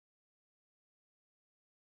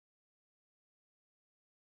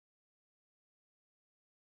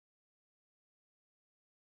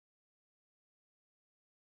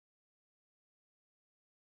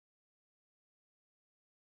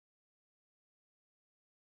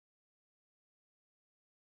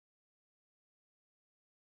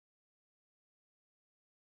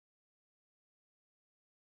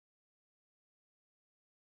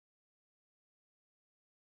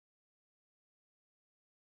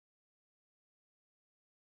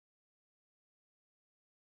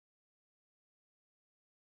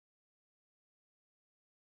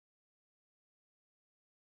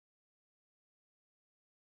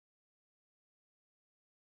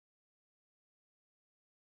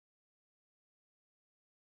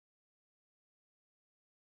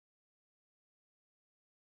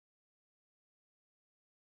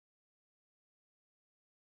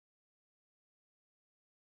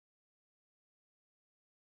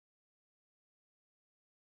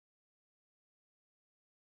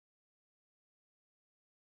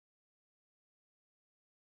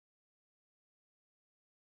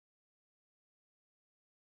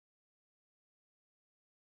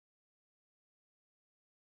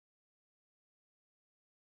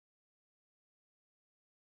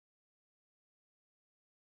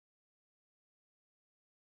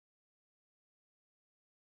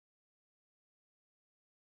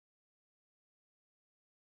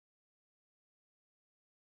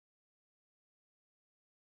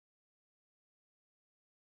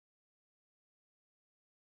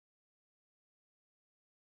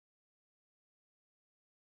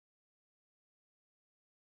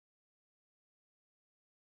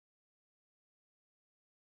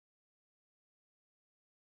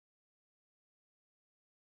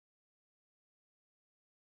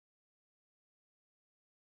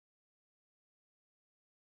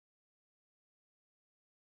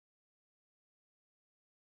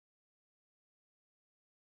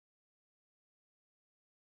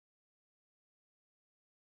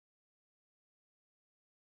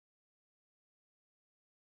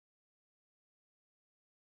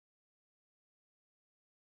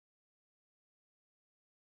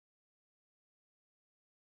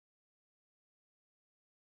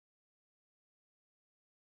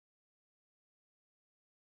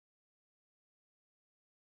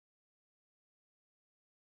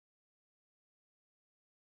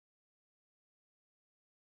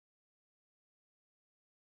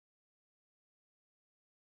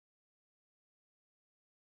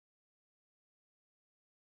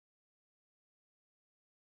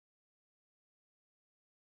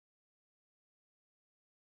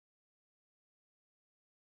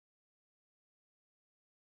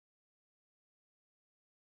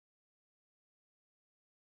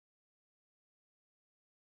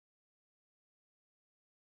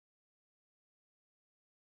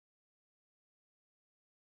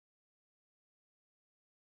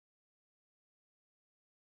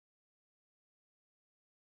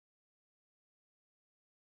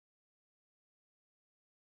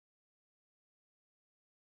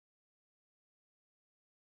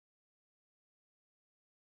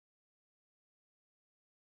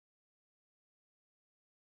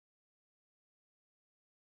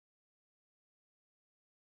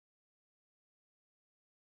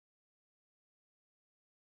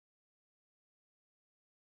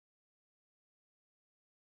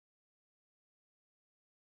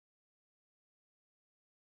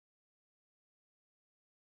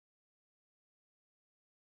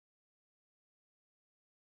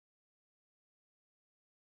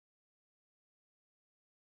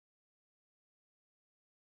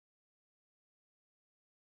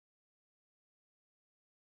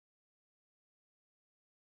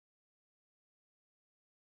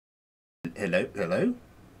Hello, hello,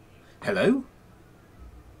 hello.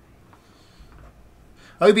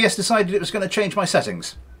 OBS decided it was going to change my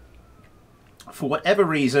settings. For whatever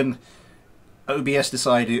reason, OBS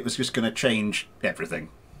decided it was just going to change everything.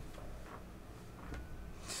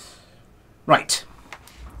 Right.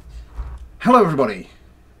 Hello, everybody.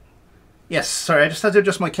 Yes, sorry, I just had to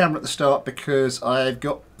adjust my camera at the start because I've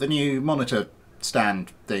got the new monitor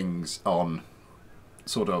stand things on.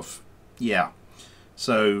 Sort of. Yeah.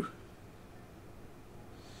 So...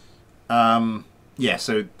 yeah,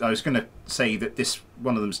 so I was going to say that this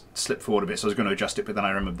one of them slipped forward a bit, so I was going to adjust it, but then I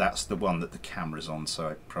remembered that's the one that the camera's on, so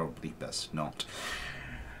I probably best not.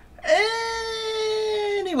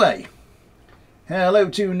 Anyway, hello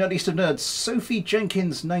to Nerdist of Nerds, Sophie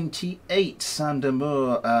Jenkins 98, Sander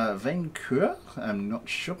Moore, Vancouver, I'm not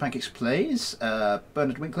sure, Pancakes Plays,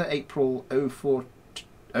 Bernard Winkler, April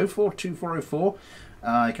 042404.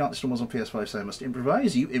 I can't install mods on PS5, so I must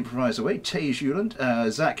improvise. You improvise away. Tej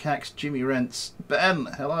Uland, Zach Hacks, Jimmy Rents, Ben,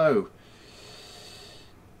 hello.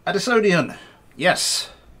 Addisonian, yes.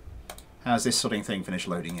 Has this sodding thing finished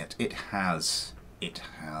loading yet? It has. It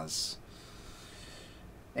has.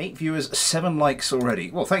 8 viewers, 7 likes already.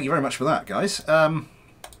 Well, thank you very much for that, guys.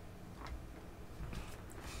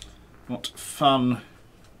 What fun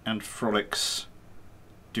and frolics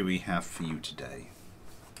do we have for you today?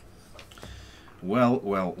 Well.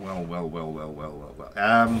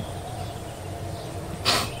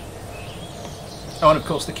 Oh, and of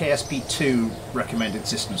course the KSP2 recommended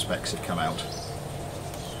system specs have come out,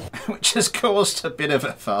 which has caused a bit of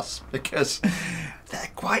a fuss because they're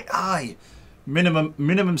quite high.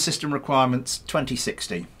 Minimum system requirements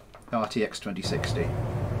 2060, RTX 2060.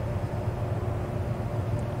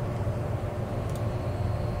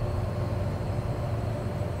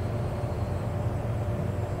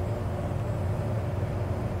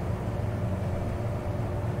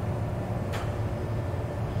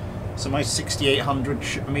 So my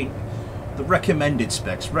 6800, I mean, the recommended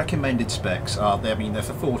specs are, I mean, they're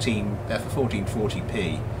for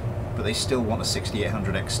 1440p, but they still want a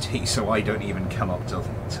 6800 XT, so I don't even come up to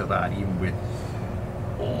that, even with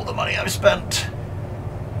all the money I've spent.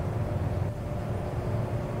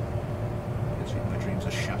 My dreams are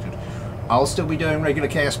shattered. I'll still be doing regular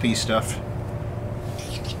KSP stuff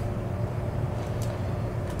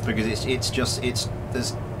because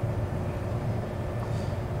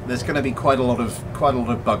there's going to be quite a lot of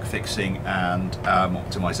bug fixing and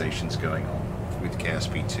optimizations going on with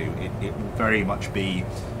KSP2. It will very much be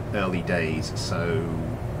early days, so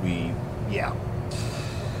we'll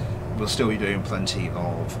still be doing plenty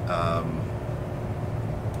of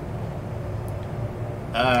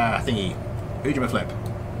thingy, Ujima Flip.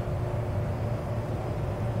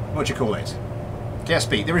 What do you call it?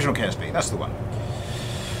 KSP, the original KSP. That's the one.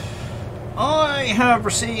 I have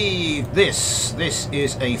received this. This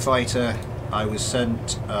is a fighter I was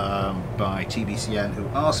sent by TBCN, who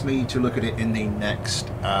asked me to look at it in the next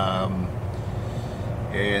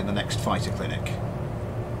fighter clinic,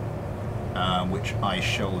 which I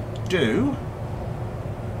shall do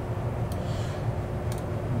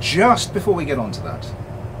just before we get on to that.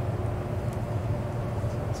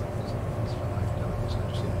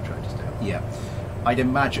 Yeah. I'd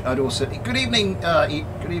imagine. I'd also. Good evening,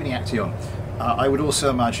 Action. I would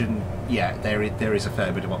also imagine, yeah, there is a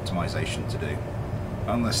fair bit of optimization to do,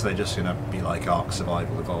 unless they're just going to be like Ark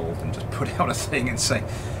Survival Evolved and just put out a thing and say,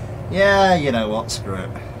 yeah, you know what, screw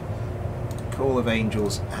it. Call of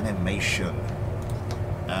Angels animation.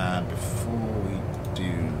 And before we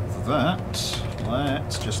do that,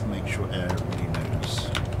 let's just make sure everybody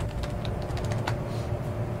knows.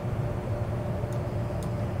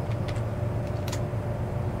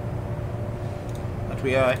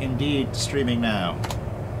 We are indeed streaming now.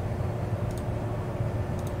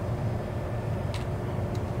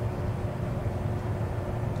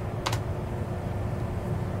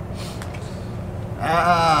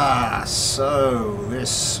 So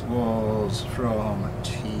this was from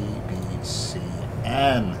TBCN.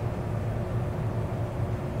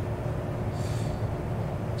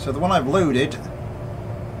 So the one I've loaded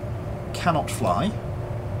cannot fly.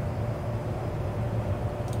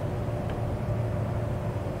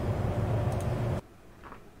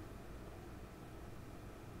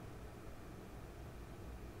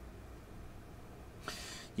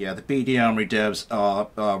 Yeah, the BD Armory devs are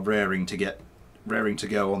raring to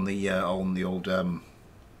go on the old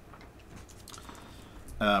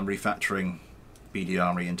refactoring BD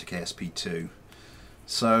Armory into KSP2.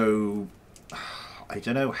 So I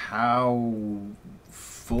don't know how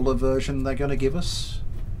full a version they're going to give us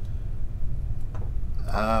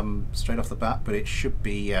straight off the bat, but it should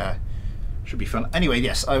be Should be fun. Anyway,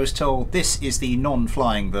 yes, I was told this is the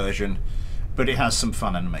non-flying version, but it has some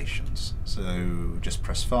fun animations. So just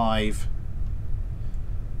press 5.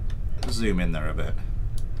 Zoom in there a bit.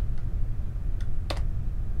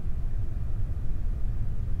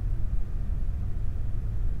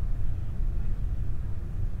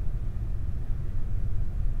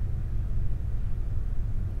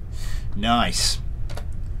 Nice.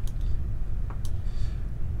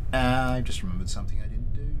 I just remembered something I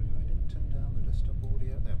didn't do. I didn't turn down the desktop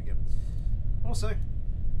audio. There we go. Also,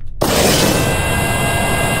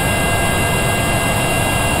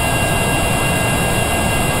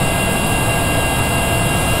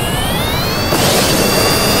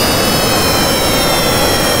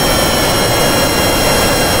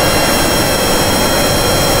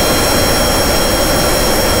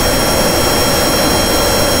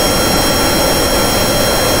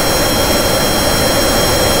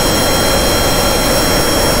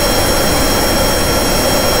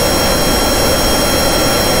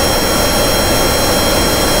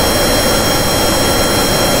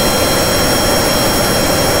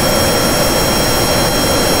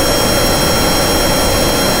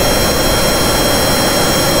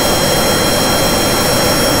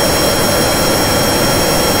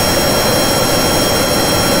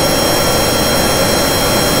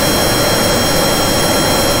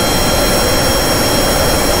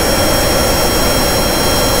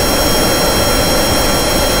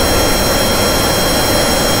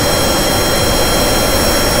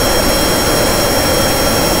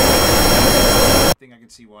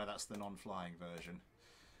 see why that's the non-flying version.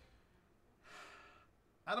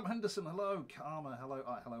 Adam Henderson, hello. Karma, hello.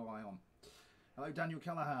 Hello, Ion. Hello, Daniel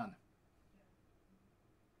Callahan.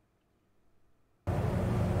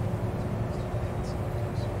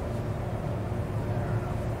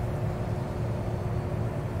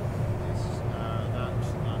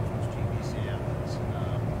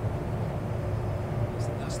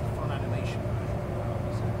 That's the fun animation version.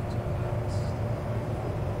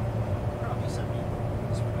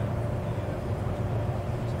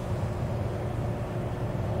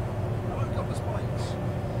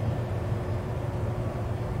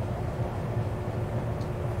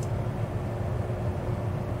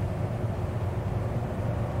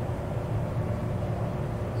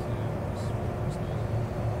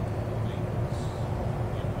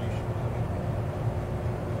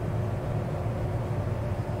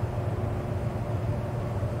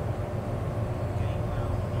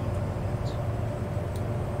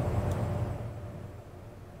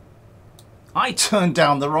 I turned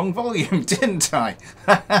down the wrong volume, didn't I?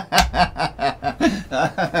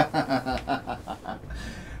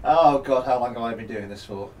 Oh God, how long have I been doing this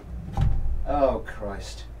for? Oh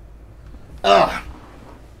Christ. Ugh.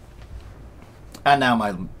 And now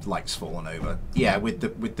my light's fallen over. Yeah, with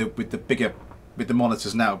the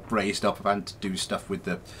monitors now raised up, I've had to do stuff with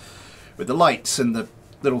the lights and the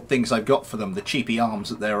little things I've got for them. The cheapy arms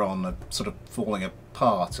that they're on are sort of falling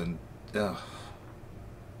apart, and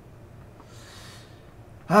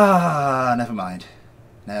never mind.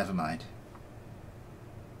 Never mind.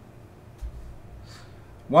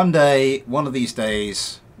 One day, one of these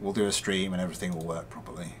days, we'll do a stream and everything will work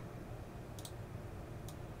properly.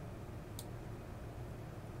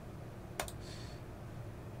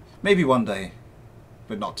 Maybe one day,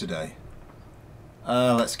 but not today.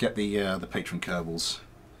 Let's get the patron Kerbals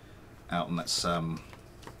out and let's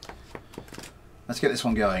get this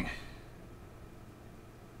one going.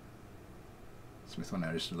 Smith one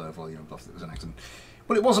noticed a low volume. I thought it was an accident.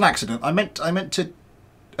 Well, it was an accident. I meant to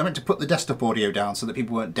put the desktop audio down so that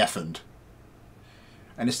people weren't deafened.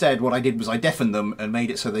 And instead, what I did was I deafened them and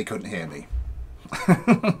made it so they couldn't hear me.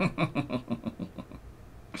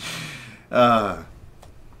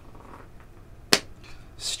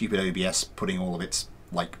 Stupid OBS putting all of its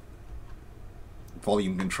like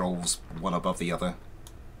volume controls one above the other.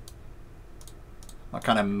 What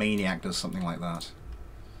kind of maniac does something like that?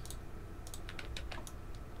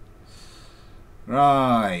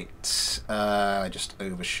 Right, I just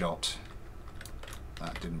overshot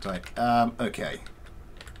that, didn't I? Okay.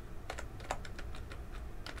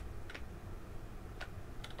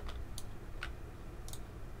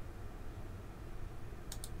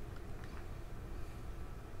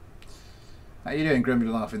 How you doing,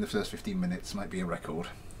 Gremlin Laugh, in the first 15 minutes? Might be a record.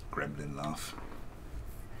 Gremlin Laugh.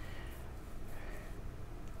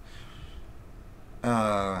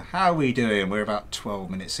 How are we doing? We're about 12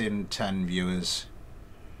 minutes in, 10 viewers.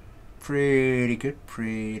 Pretty good,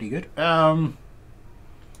 pretty good. Another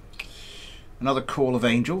call of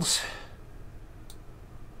angels.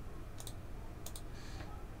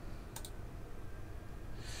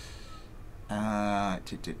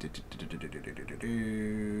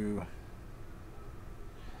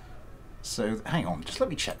 So hang on, just let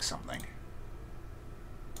me check something.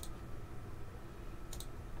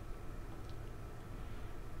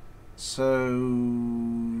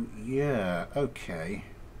 So yeah, okay.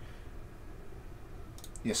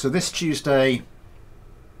 Yeah, so this Tuesday,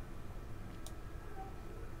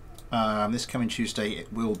 this coming Tuesday,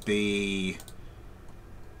 it will be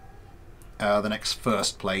the next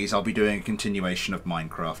First Plays. I'll be doing a continuation of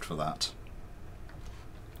Minecraft for that.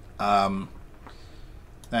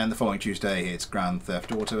 Then the following Tuesday, it's Grand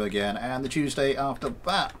Theft Auto again, and the Tuesday after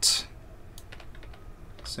that,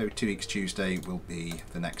 so 2 weeks Tuesday, will be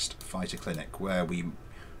the next Fighter Clinic, where we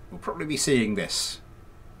will probably be seeing this.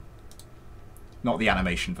 Not the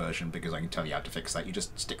animation version, because I can tell you how to fix that. You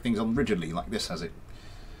just stick things on rigidly, like this has it.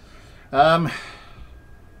 Come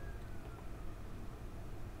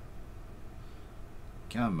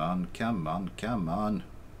on, come on, come on.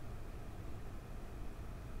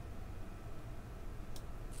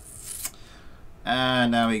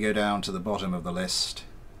 And now we go down to the bottom of the list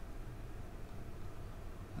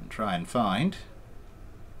and try and find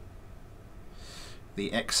the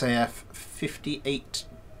XAF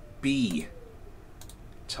 58B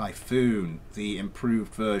Typhoon, the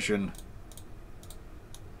improved version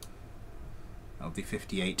of the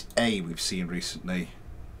 58A we've seen recently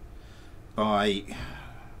by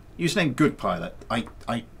username Good Pilot. I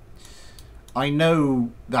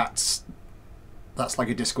know that's like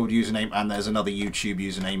a Discord username, and there's another YouTube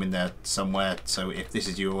username in there somewhere, so if this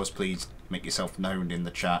is yours, please make yourself known in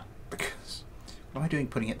the chat, because what am I doing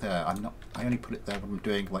putting it there? I only put it there when I'm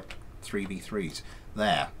doing like 3v3s.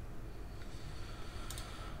 There.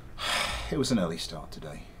 It was an early start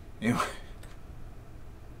today.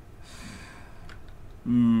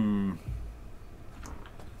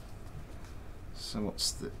 So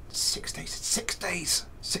what's the 6 days? It's 6 days!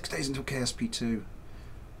 6 days until KSP2.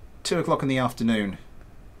 2 o'clock in the afternoon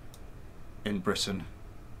in Britain.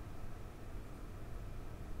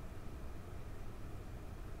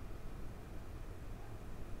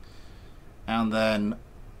 And then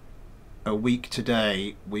a week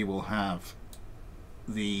today we will have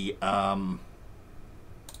the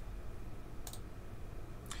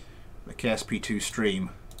KSP2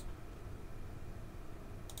 stream.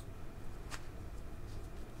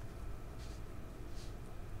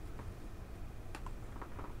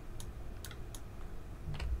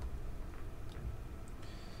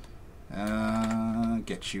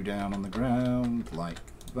 Get you down on the ground like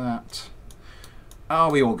that.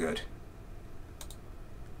 Are we all good?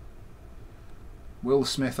 Will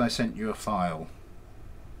Smith, I sent you a file.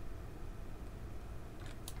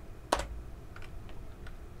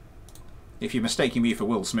 If you're mistaking me for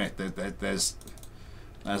Will Smith, there's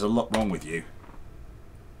a lot wrong with you.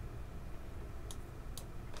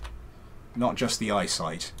 Not just the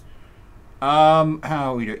eyesight.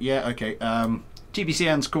 How we do it? Yeah, okay.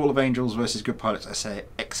 TBCN's Call of Angels versus Good Pilots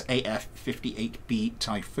XAF 58B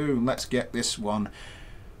Typhoon. Let's get this one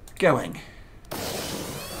going.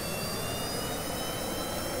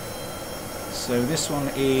 So this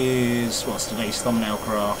one is, what's today's thumbnail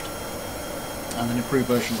craft, and an improved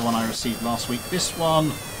version of the one I received last week. This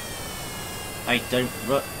one, I don't,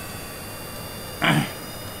 but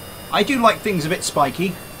I do like things a bit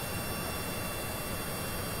spiky.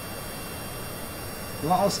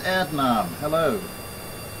 Lars Erdnam, hello.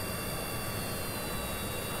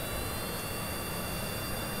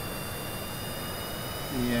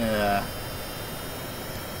 Yeah.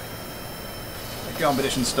 The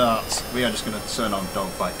competition starts. We are just going to turn on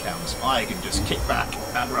dogfight cams. I can just kick back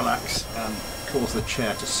and relax and cause the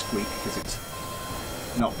chair to squeak because it's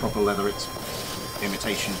not proper leather, it's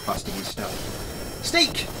imitation plasticky stuff.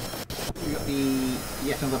 Steak! We got the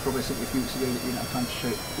yet another probably a few weeks ago that we didn't have time to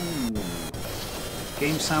show. Ooh.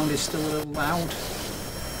 Game sound is still a little loud.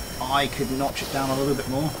 I could notch it down a little bit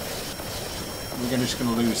more. We're just going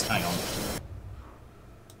to lose. Hang on.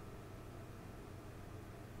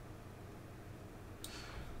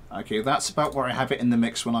 Okay, that's about where I have it in the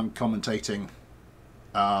mix when I'm commentating.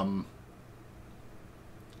 When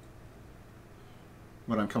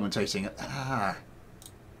I'm commentating.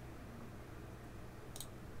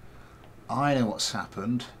 I know what's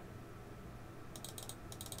happened.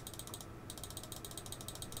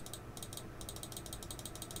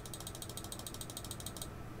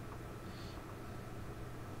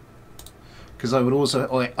 Because I would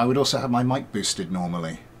also have my mic boosted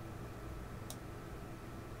normally.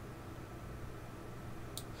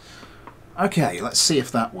 Okay, let's see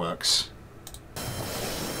if that works.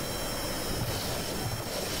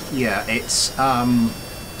 Yeah, it's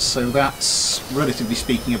so that's relatively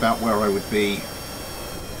speaking about where I would be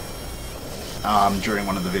during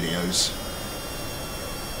one of the videos.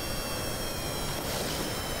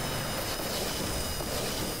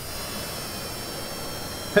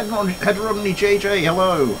 Heterodony JJ,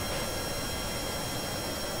 hello!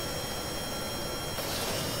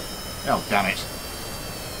 Oh, damn it.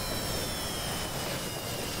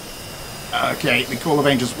 Okay, the Call of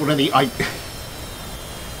Angels.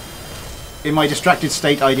 In my distracted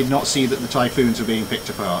state, I did not see that the Typhoons were being picked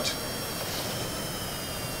apart.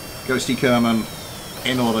 Ghosty Kerman,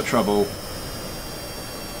 in all the trouble.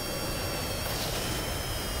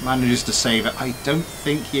 Manages to save it. I don't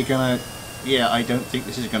think you're gonna... Yeah, I don't think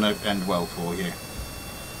this is gonna end well for you.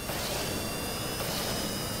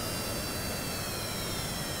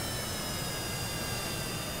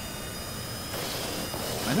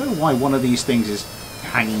 I don't know why one of these things is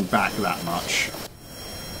hanging back that much.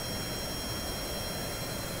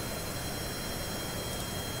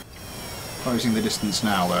 Closing the distance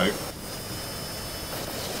now, though.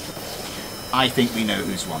 I think we know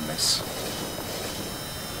who's won this.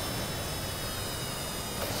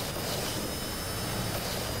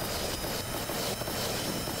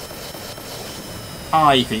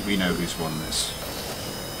 I think we know who's won this.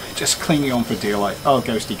 Just clinging on for dear life. Oh,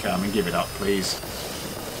 Ghosty, come and give it up, please.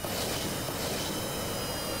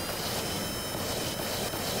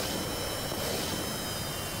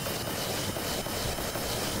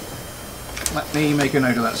 Let me make a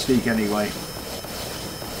note of that sneak anyway.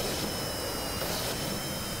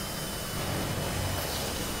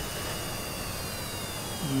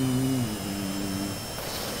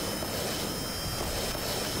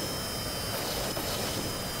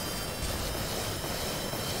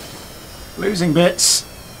 Losing bits.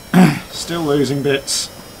 Still losing bits.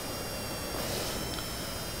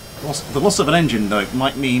 The loss of an engine, though,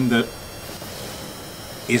 might mean that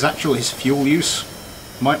his fuel use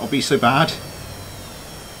might not be so bad.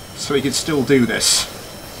 So he could still do this.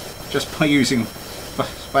 Just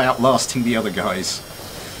by outlasting the other guys.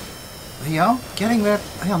 They are not getting their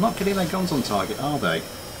guns on target, are they?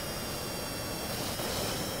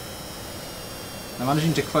 They're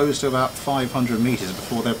managing to close to about 500 metres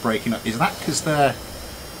before they're breaking up. Is that because they're...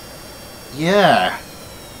 Yeah.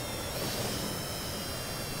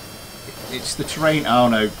 It's the terrain... Oh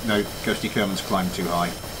no, Ghosty Kerman's climbed too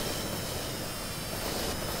high.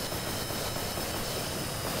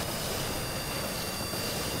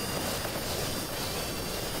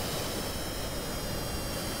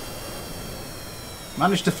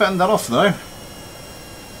 Managed to fend that off though.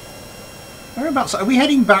 Whereabouts are we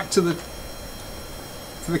heading back to the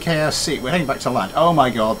KSC? We're heading back to land. Oh my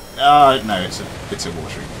god. No, it's a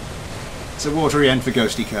watery. It's a watery end for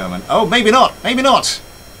Ghosty Kerman. Oh, maybe not. Maybe not.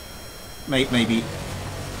 Maybe.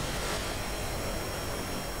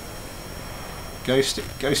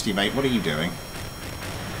 Ghosty, mate, what are you doing?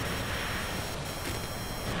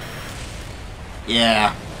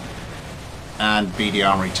 Yeah. And BD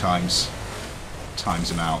Armory times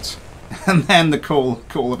him out. And then the Call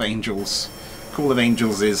of Angels. Call of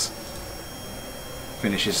Angels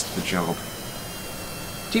finishes the job.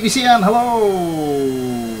 TVCN,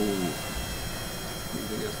 hello!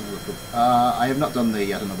 I have not done the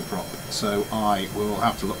yet another prop, so I will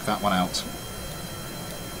have to look that one out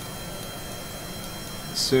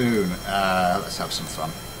soon. Let's have some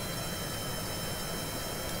fun.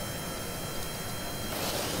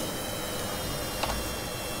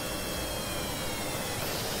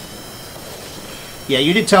 Yeah,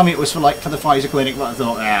 you did tell me it was for the Pfizer clinic, but I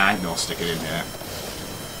thought, I'll stick it in here.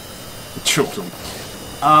 Children.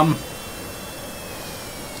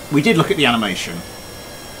 We did look at the animation,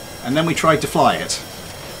 and then we tried to fly it.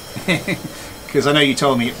 Because I know you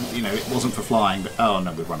told me it wasn't for flying, but oh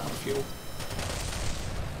no, we've run out of fuel.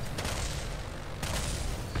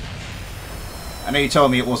 I know you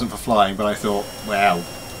told me it wasn't for flying, but I thought, well,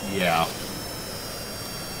 yeah,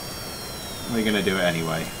 we're gonna do it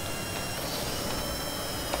anyway.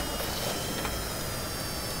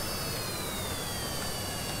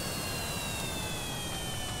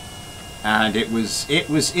 And it was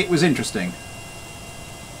interesting.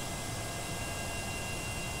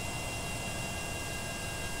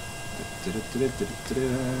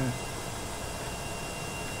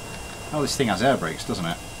 Oh, this thing has air brakes, doesn't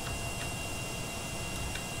it?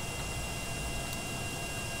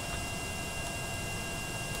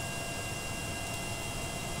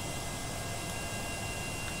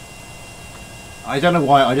 I don't know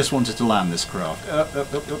why, I just wanted to land this craft.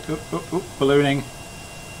 Ballooning.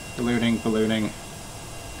 Ballooning.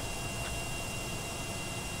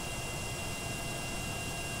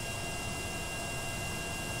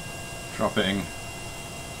 Dropping.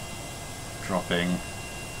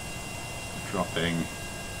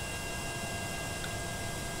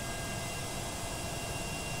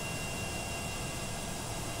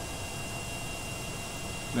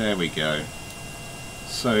 There we go.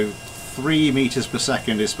 So 3 meters per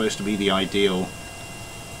second is supposed to be the ideal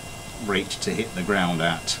rate to hit the ground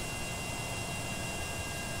at.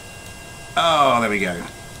 Oh, there we go.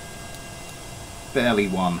 Barely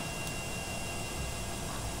one.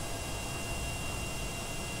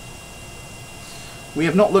 We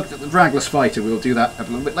have not looked at the dragless fighter. We'll do that a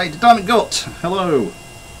little bit later. Diamond Gut, hello.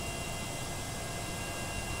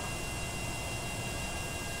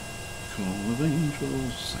 Call of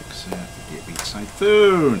Angels, sexy, 58 beat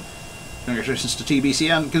Typhoon. Congratulations to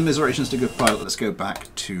TBC and commiserations to Good Pilot. Let's go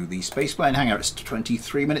back to the Spaceplane Hangout. It's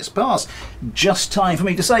 23 minutes past. Just time for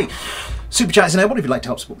me to say, Super Chat is enabled if you'd like to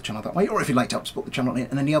help support the channel that way, or if you'd like to help support the channel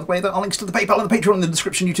in any other way. There are links to the PayPal and the Patreon in the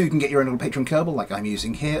description. You too can get your own little Patreon Kerbal, like I'm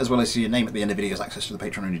using here, as well as your name at the end of videos, access to the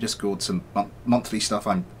Patreon and your Discord, some monthly stuff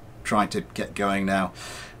I'm trying to get going now.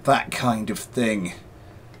 That kind of thing.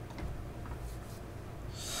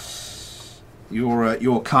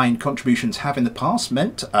 Your kind contributions have in the past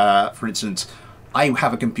meant, for instance, I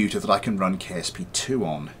have a computer that I can run KSP2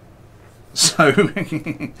 on. So,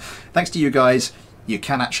 thanks to you guys, you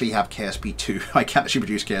can actually have KSP2. I can actually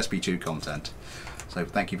produce KSP2 content. So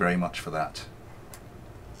thank you very much for that.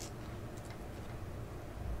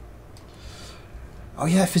 Oh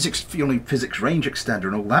yeah, physics, you'll need physics range extender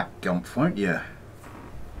and all that gump, won't you?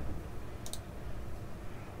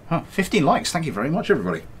 Huh, 15 likes, thank you very much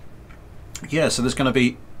everybody. Yeah, so there's going to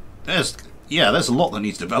be, there's a lot that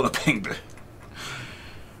needs developing, but,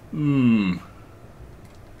 And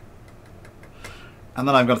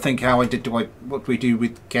then I've got to think how what we do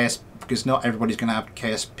with KS, because not everybody's going to have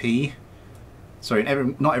KSP. Sorry,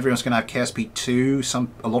 not everyone's going to have KSP2.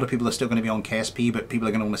 A lot of people are still going to be on KSP, but people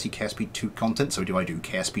are going to want to see KSP2 content. So do I do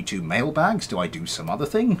KSP2 mailbags? Do I do some other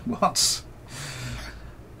thing? What?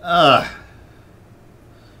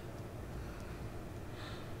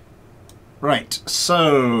 Right,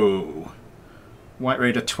 so White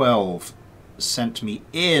Raider 12 sent me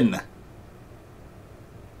in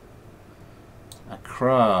a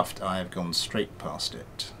craft. I have gone straight past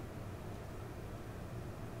it.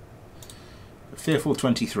 Fearful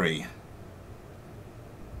 23.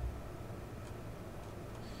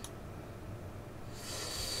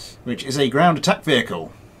 Which is a ground attack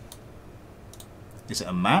vehicle. Is it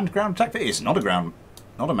a manned ground attack vehicle? It's not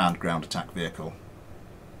a manned ground attack vehicle.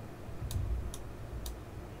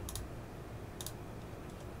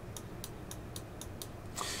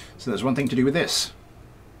 So there's one thing to do with this.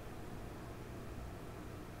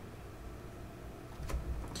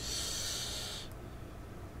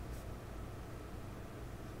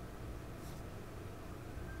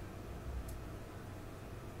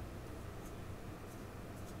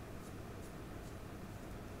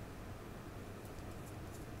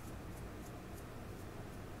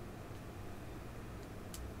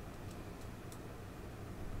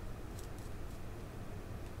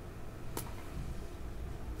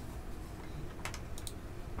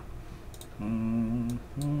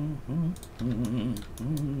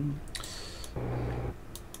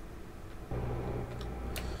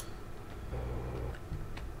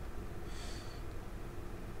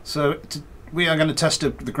 So we are going to test the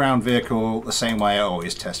ground vehicle the same way I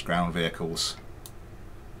always test ground vehicles.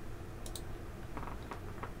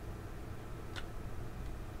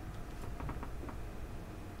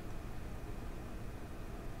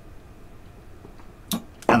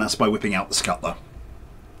 And that's by whipping out the scuttler.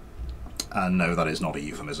 And no, that is not a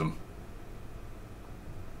euphemism.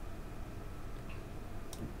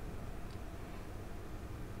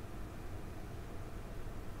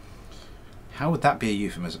 How would that be a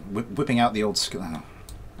euphemism? Whipping out the old scuttler?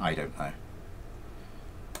 I don't know.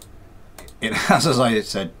 It has, as I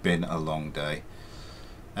said, been a long day.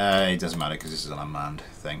 It doesn't matter because this is an unmanned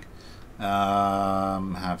thing.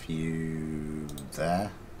 Have you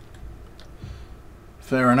there?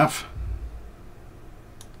 Fair enough.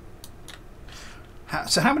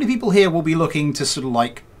 So how many people here will be looking to sort of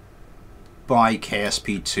like buy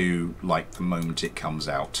KSP2 like the moment it comes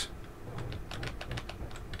out?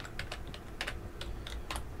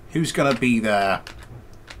 Who's going to be there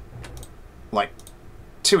like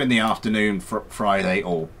 2 in the afternoon for Friday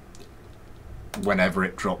or whenever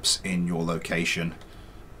it drops in your location?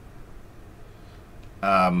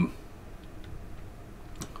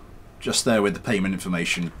 Just there with the payment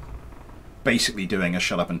information, basically doing a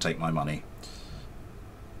shut up and take my money.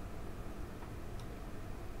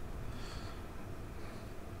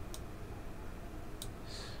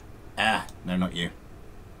 Ah, no, not you.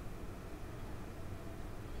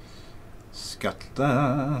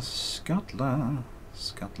 Scuttler, scuttler,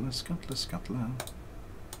 scuttler, scuttler, scuttler.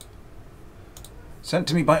 Sent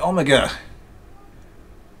to me by Omega.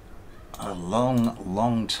 A long,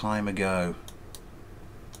 long time ago.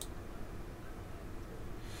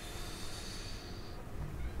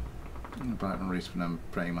 About and race when I'm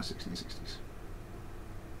playing my 1660s.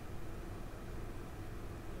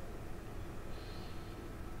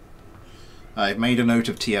 I've made a note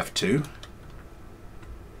of TF2.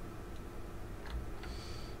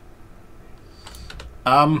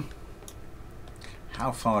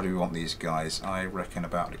 How far do we want these guys? I reckon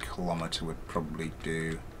about 1 kilometre would probably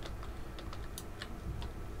do.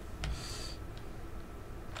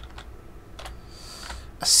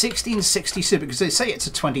 A 1660 because they say it's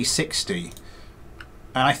a 2060,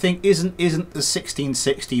 and I think isn't the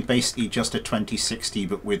 1660 basically just a 2060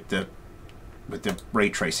 but with the ray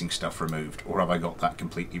tracing stuff removed, or have I got that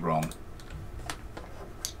completely wrong?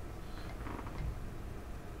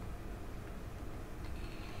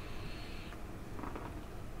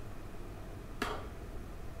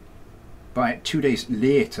 Buy it 2 days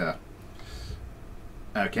later.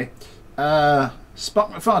 Okay.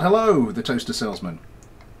 Spock McFart, hello, the toaster salesman.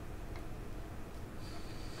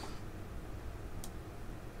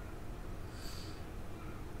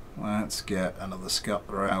 Let's get another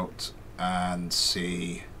scuttler out and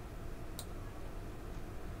see.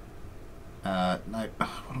 No,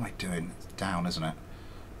 what am I doing? It's down, isn't it?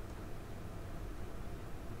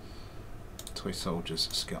 Toy Soldiers,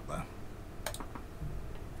 scuttler.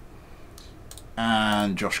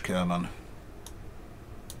 And Josh Kerman.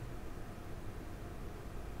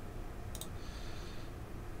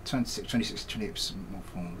 26, 28% more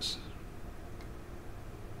forms.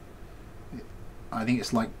 I think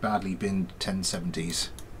it's like badly binned 1070s.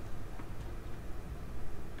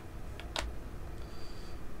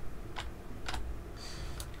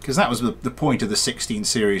 Because that was the point of the 16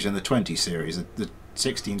 series and the 20 series. The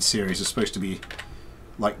 16 series is supposed to be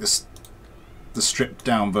like this, the stripped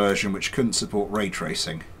down version which couldn't support ray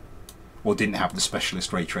tracing, or didn't have the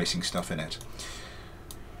specialist ray tracing stuff in it.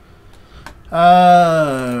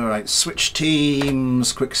 Right, switch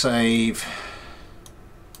teams, quick save.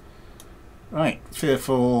 Right,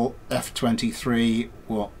 Fearful F-23,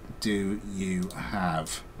 what do you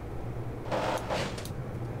have?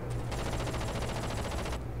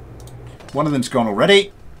 One of them's gone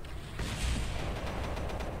already.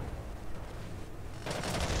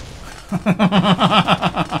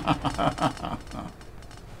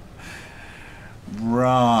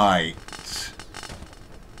 Right.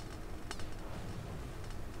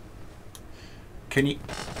 Can you...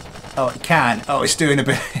 Oh, it can. Oh, it's doing a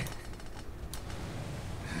bit...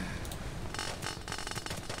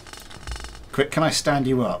 Quick, can I stand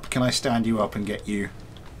you up? Can I stand you up and get you...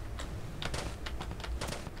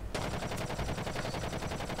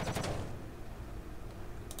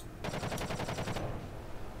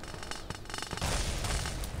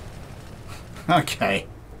 Okay.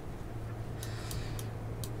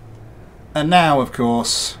 And now, of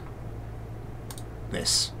course,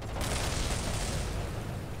 this.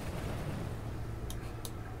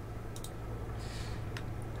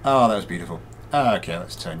 Oh, that was beautiful. Okay,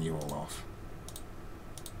 let's turn you all off.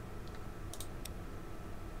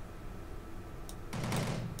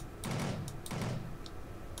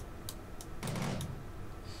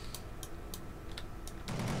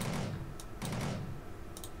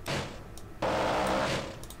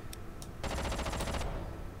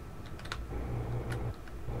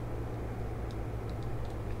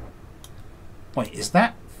 Wait, is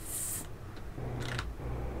that...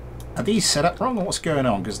 Are these set up wrong or what's going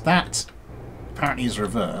on? Because that apparently is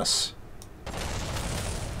reverse.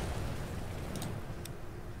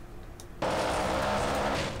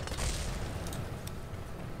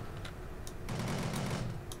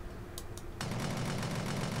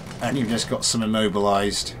 And you've just got some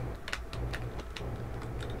immobilized.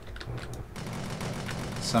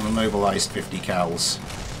 Some immobilized 50 cals.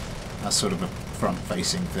 That's sort of a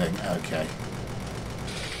front-facing thing. Okay.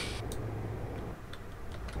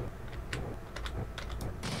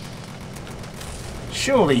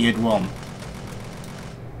 Surely you'd want,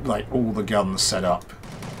 like, all the guns set up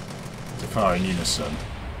to fire in unison.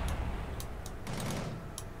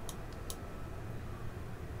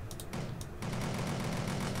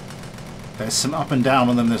 There's some up and down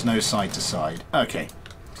on them, there's no side to side. Okay.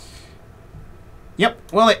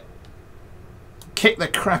 Yep, well, it kicked the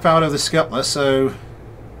crap out of the scuttler, so...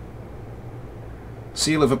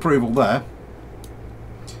 Seal of approval there.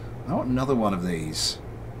 I want another one of these.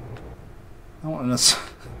 I want another...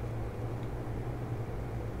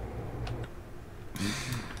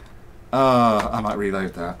 I might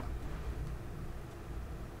reload that.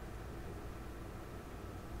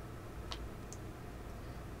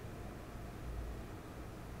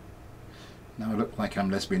 Now I look like I'm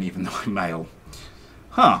lesbian even though I'm male.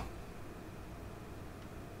 Huh.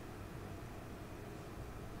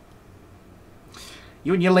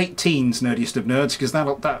 You in your late teens, nerdiest of nerds, because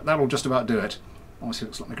that'll just about do it. Honestly,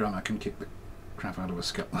 looks like my grandma can kick the crap out of a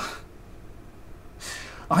skull.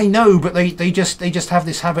 I know, but they just have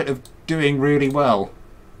this habit of doing really well.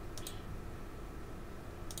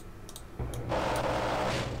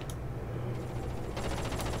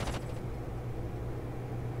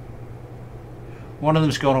 One of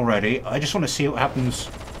them's gone already. I just want to see what happens.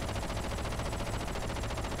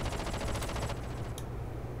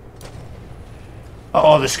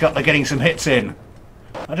 Oh, they're getting some hits in.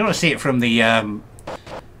 I don't want to see it from the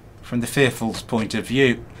Fearful's point of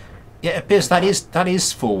view. Yeah, it appears that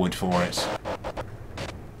is forward for it.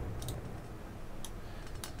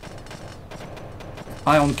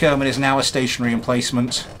 Ion Kerman is now a stationary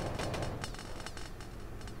emplacement.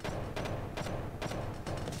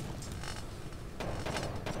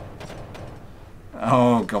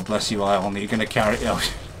 Oh, God bless you, Ion. You're going to carry... Oh,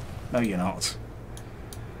 no, you're not.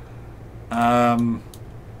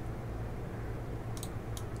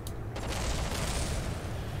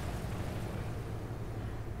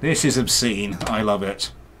 This is obscene. I love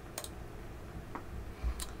it.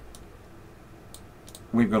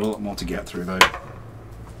 We've got a lot more to get through, though.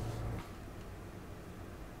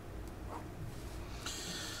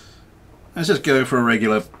 Let's just go for a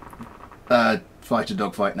regular fighter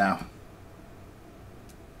dogfight now.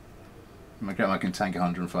 My grandma can tank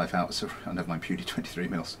 105 hours, so I never mind puny 23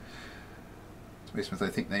 mils. Smith, I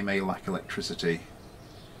think they may lack electricity.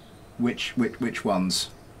 Which ones?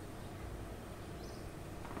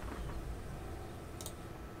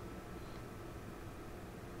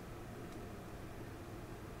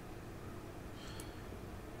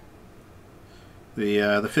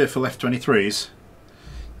 The fearful F-23s.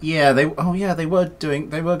 Yeah, they were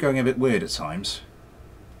going a bit weird at times.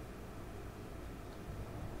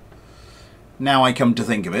 Now I come to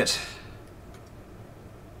think of it.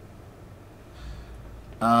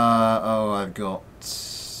 I've got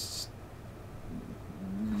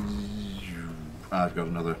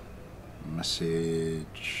another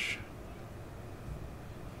message.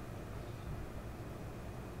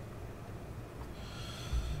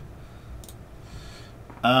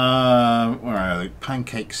 Where are they?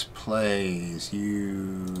 Pancakes Plays.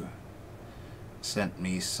 You sent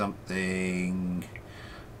me something.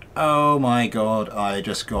 Oh my God! I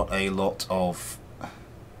just got a lot of.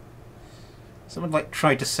 Someone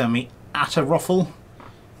tried to send me at a ruffle.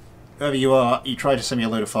 Whoever you are, you tried to send me a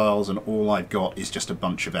load of files, and all I've got is just a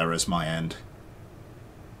bunch of errors my end.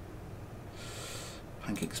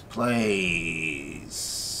 Pancakes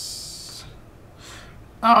Plays.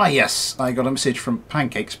 Ah yes, I got a message from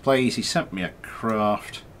Pancakes Plays. He sent me a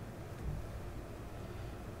craft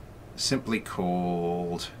simply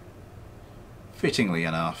called, fittingly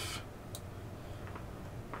enough,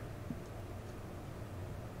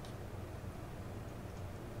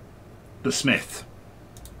 the Smith.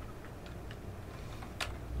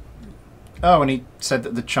 Oh, and he said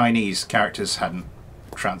that the Chinese characters hadn't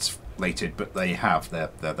translated, but they have.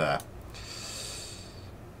 They're there.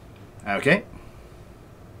 Okay.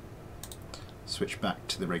 Switch back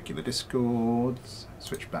to the regular Discord.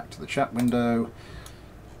 Switch back to the chat window.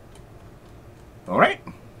 All right.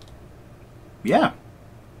 Yeah.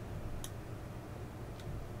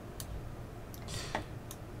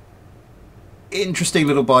 Interesting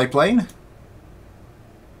little biplane.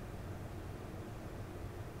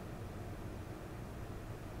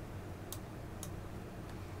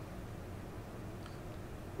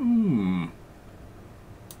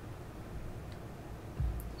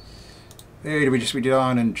 We did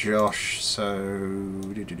Iron and Josh, so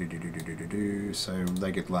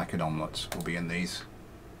legged lack and omelette will be in these.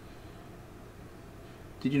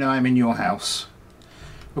 Did you know I'm in your house?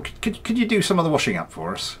 Well, could you do some of the washing up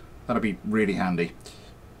for us? That'd be really handy.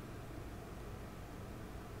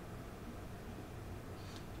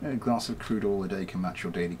 A glass of crude oil a day can match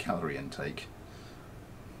your daily calorie intake.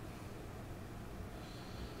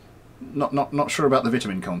 Not sure about the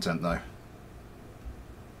vitamin content though.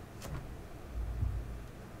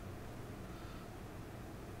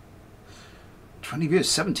 20 views,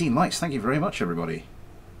 17 likes. Thank you very much, everybody.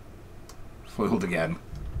 Foiled again.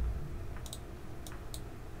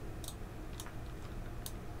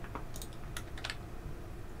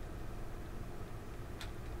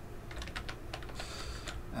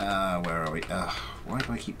 Where are we? Why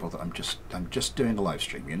do I keep bothering? I'm just doing the live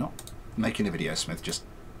stream. You're not making a video, Smith. Just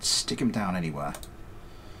stick him down anywhere.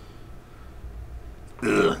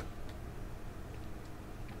 Ugh.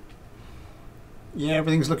 Yeah,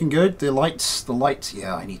 everything's looking good. The lights,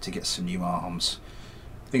 yeah, I need to get some new arms.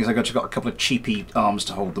 The thing is, I've got a couple of cheapy arms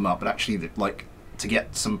to hold them up, but actually, like, to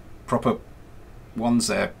get some proper ones,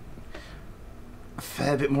 they're a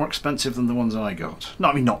fair bit more expensive than the ones I got. No,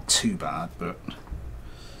 I mean, not too bad, but...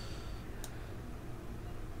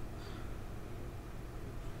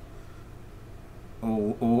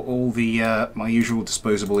 all the my usual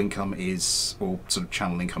disposable income is, or sort of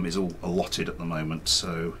channel income is all allotted at the moment,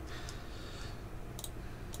 so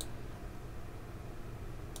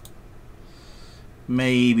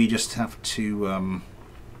maybe just have to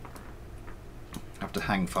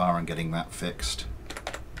hang fire on getting that fixed.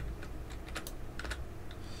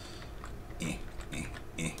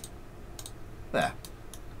 There.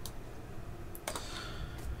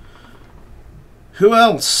 Who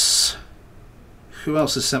else? Who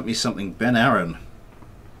else has sent me something? Ben Aaron.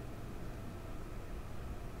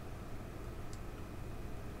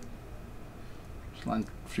 Line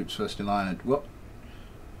troops first in line. What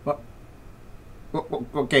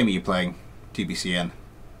game are you playing? TBCN.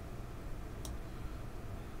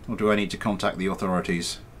 Or do I need to contact the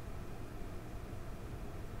authorities?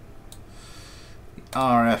 The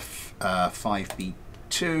RF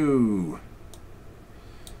 5B2.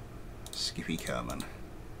 Skippy Kerman.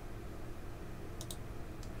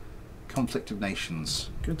 Conflict of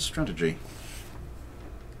Nations. Good strategy.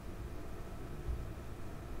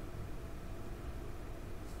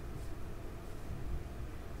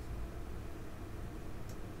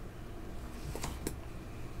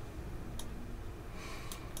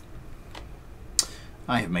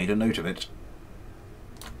 I have made a note of it.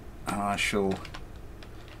 I shall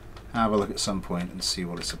have a look at some point and see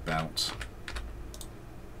what it's about.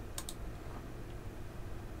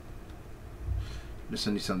 Just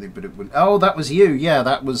send you something, but it would. Oh, that was you. Yeah,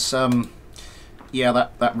 that was. Yeah,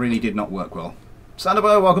 that really did not work well.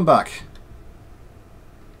 Sanderbo, welcome back.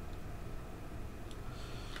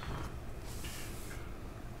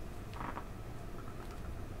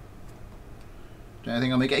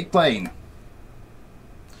 Anything on the gate plane?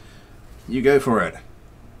 You go for it.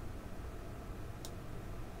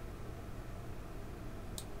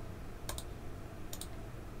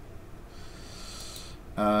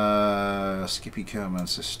 Skippy Kerman,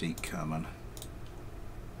 Sestique Kerman.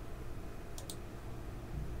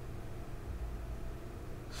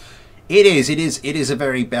 It is a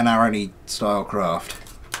very Ben Aaron-y style craft.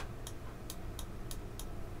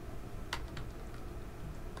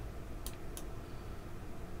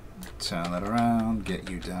 Turn that around, get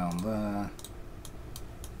you down there.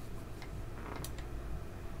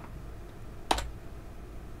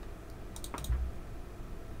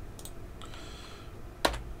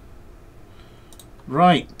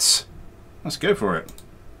 Right, let's go for it.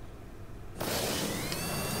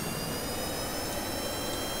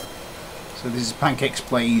 So this is Pancakes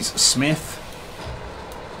Plays Smith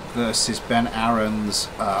versus Ben Aaron's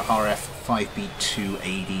RF 5B2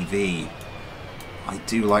 ADV. I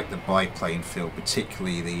do like the biplane feel,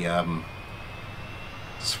 particularly the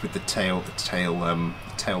with the tail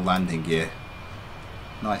landing gear.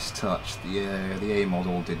 Nice touch. The A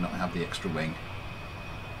model did not have the extra wing.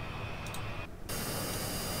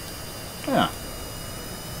 Yeah.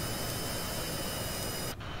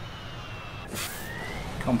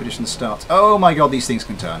 Competition starts. Oh my god, these things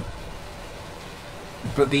can turn.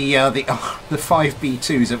 But the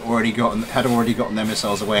 5B2s had already gotten their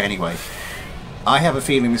missiles away anyway. I have a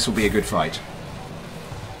feeling this will be a good fight.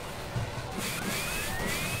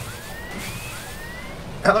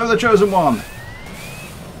 Hello, the Chosen One.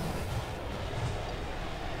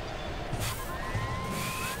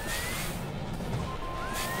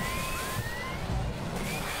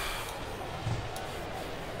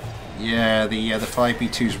 Yeah, the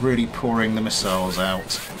 5B2's really pouring the missiles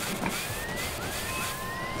out.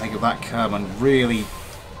 Like that Kerman really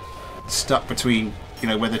stuck between, you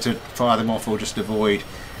know, whether to fire them off or just avoid.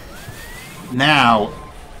 Now,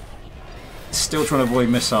 still trying to avoid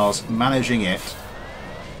missiles, managing it.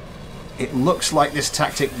 It looks like this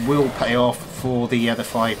tactic will pay off for the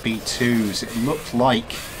 5B2s. It looked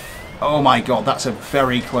like... Oh my god, that's a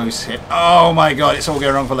very close hit. Oh my god, it's all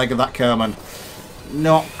going wrong for leg of that Kerman.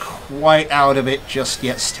 Not quite out of it just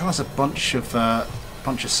yet. Still has a bunch of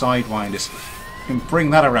sidewinders. Can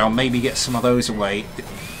bring that around, maybe get some of those away.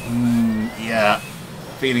 Yeah,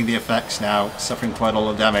 feeling the effects now. Suffering quite a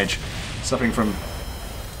lot of damage. Suffering from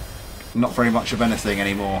not very much of anything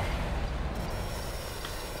anymore.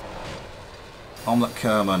 Omelette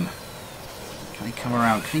Kerman. Can he come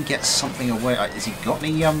around? Can he get something away? Has he got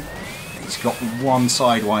any? He's got one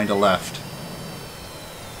sidewinder left.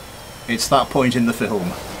 It's that point in the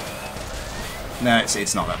film. No,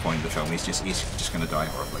 it's not that point in the film. He's just just going to die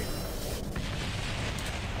horribly.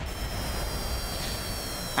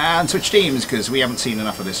 And switch teams, because we haven't seen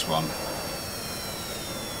enough of this one.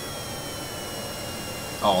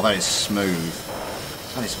 Oh, that is smooth.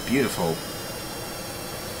 That is beautiful.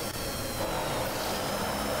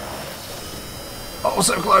 Oh,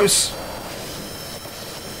 so close!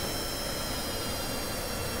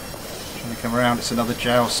 Trying to come around, it's another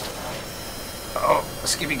joust. Oh,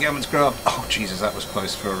 Skippy Kerman's grabbed. Oh, Jesus, that was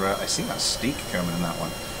close for... I think that's Steak Kerman in that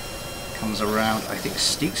one. Comes around. I think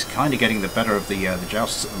Steek's kind of getting the better of the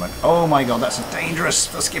jousts at the moment. Oh my god, that's dangerous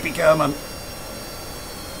for Skippy Kerman.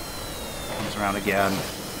 Comes around again.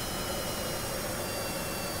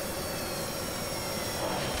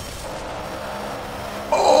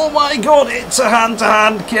 Oh my god, it's a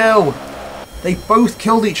hand-to-hand kill. They both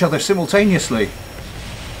killed each other simultaneously.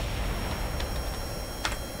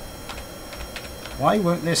 Why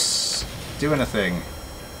won't this do anything?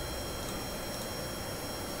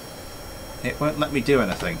 It won't let me do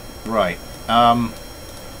anything. Right.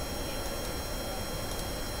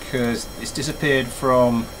 Because it's disappeared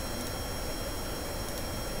from...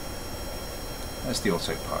 There's the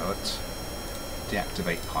autopilot.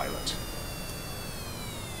 Deactivate pilot.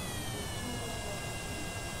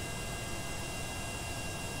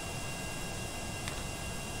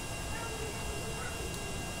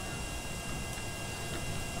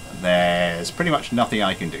 There's pretty much nothing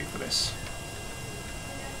I can do for this.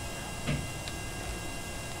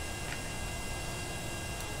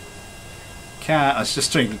 I was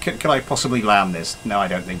just thinking, can I possibly land this? No, I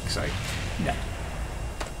don't think so. No.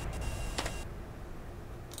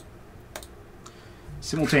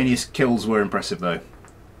 Simultaneous kills were impressive, though.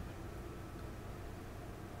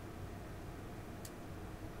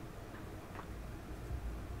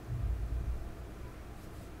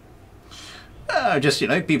 Just, you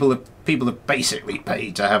know, people are basically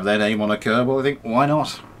paid to have their name on a Kerbal. I think, why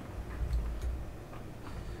not?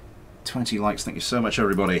 20 likes, thank you so much,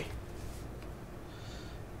 everybody.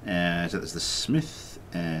 So there's the Smith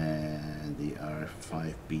and the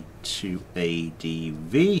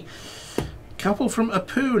R5B2ADV. Couple from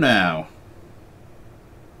Apu now.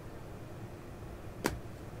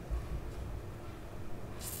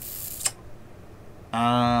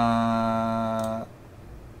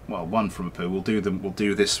 Well, one from Apu. We'll do them. We'll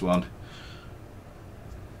do this one.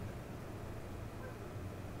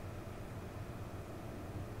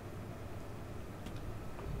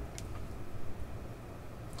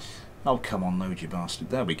 Oh, come on, load you bastard.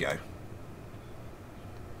 There we go.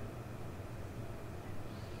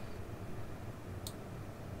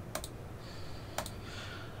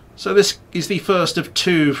 So this is the first of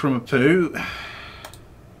two from Apu.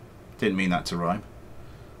 Didn't mean that to rhyme.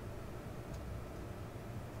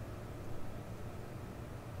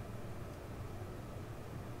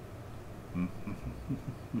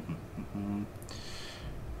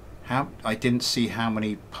 I didn't see how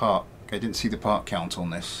many part. I didn't see the part count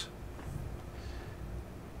on this.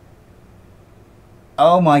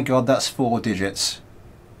 Oh my god, that's 4 digits.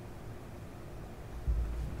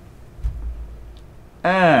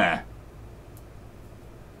 Ah.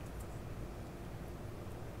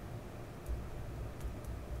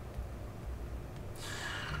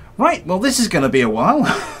 Right, well this is going to be a while.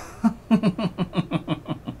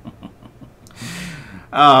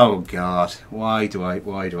 Oh god, why do I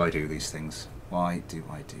do these things? Why do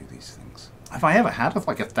I do these things? Have I ever had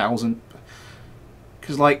like 1,000?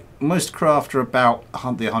 Because like most craft are about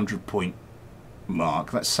the 100 point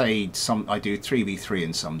mark. Let's say I do 3v3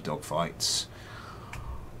 in some dogfights.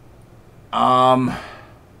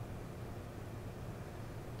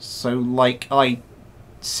 So like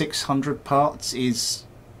 600 parts is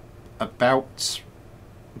about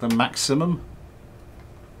the maximum.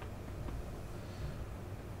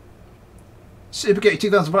 Supergate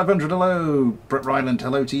 2500, hello. Brett Ryland,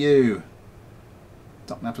 hello to you.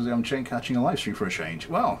 Dr. Naples on chain catching a live stream for a change.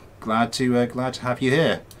 Well, glad to have you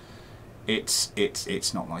here. It's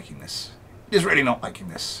not liking this. It is really not liking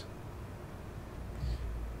this.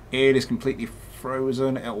 It is completely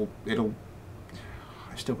frozen. It'll.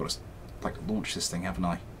 I've still got to like launch this thing, haven't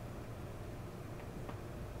I?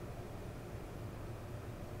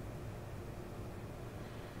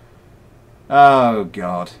 Oh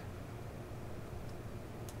god.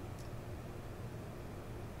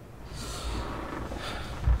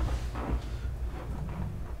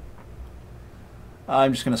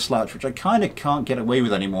 I'm just going to slouch, which I kind of can't get away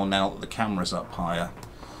with anymore now that the camera's up higher.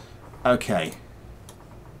 Okay.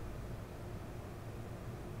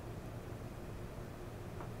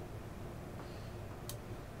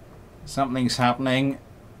 Something's happening.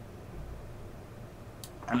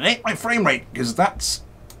 And it ain't my frame rate, because that's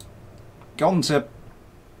gone to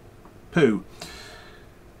poo.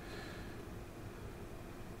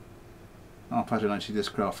 Our pattern actually this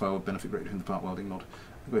craft file would benefit greatly from the part welding mod.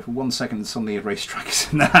 I go for 1 second and suddenly a racetrack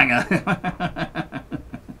is in the hangar.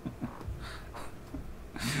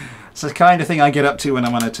 It's the kind of thing I get up to when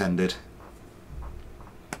I'm unattended.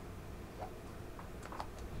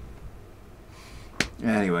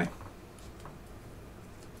 Anyway.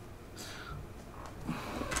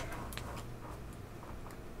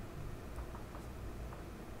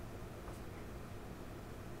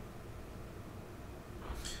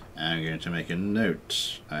 I'm going to make a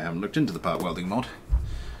note. I haven't looked into the part welding mod.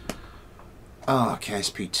 Ah,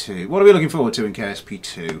 KSP2. What are we looking forward to in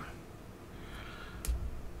KSP2?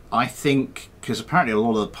 I think, because apparently a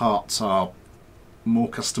lot of the parts are more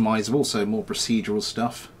customizable, so more procedural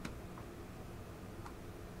stuff.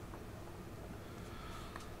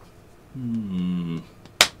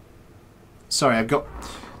 Sorry, I've got...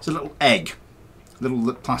 It's a little egg. A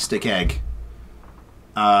little plastic egg.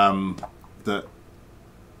 That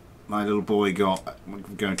my little boy got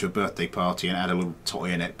going to a birthday party and had a little toy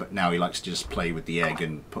in it, but now he likes to just play with the egg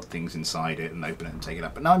and put things inside it and open it and take it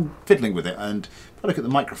up. But now I'm fiddling with it, and if I look at the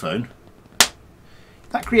microphone,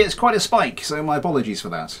 that creates quite a spike, so my apologies for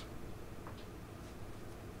that.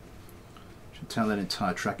 Should turn that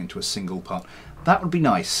entire track into a single part. That would be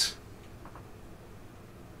nice.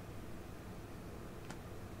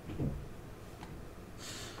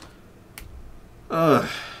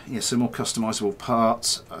 Yeah, some more customizable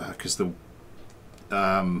parts, because the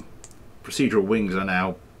procedural wings are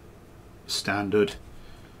now standard.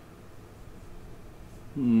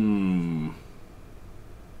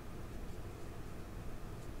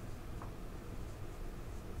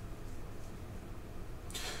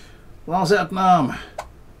 Well, Vietnam.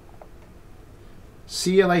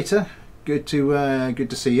 See you later. Good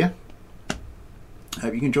to see you.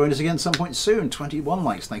 Hope you can join us again some point soon. 21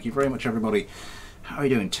 likes. Thank you very much, everybody. How are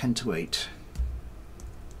you doing? 10 to 8.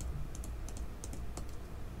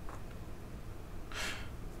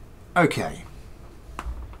 Okay.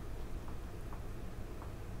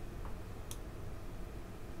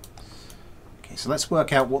 Okay, so let's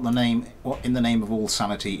work out what in the name of all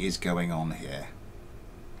sanity is going on here.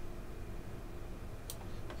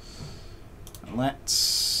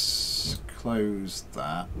 Let's close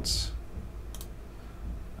that.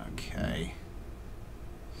 Okay.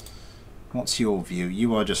 What's your view?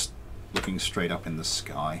 You are just looking straight up in the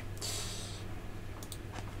sky.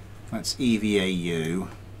 That's EVAU.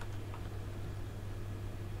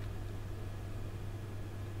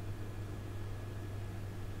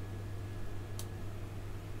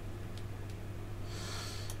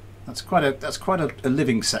 That's quite a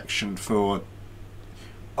living section for.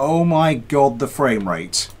 Oh my god, the frame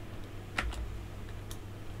rate.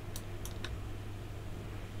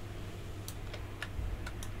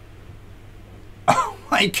 Oh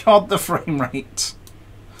my god, the frame rate.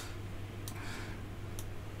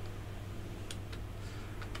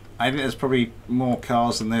 I think there's probably more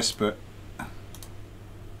cars than this, but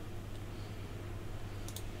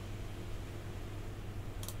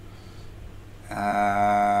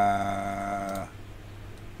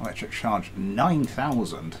electric charge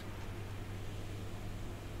 9,000.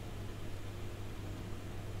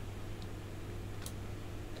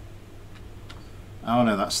 Oh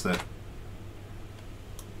no, that's the.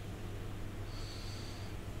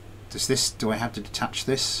 Do I have to detach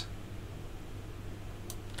this?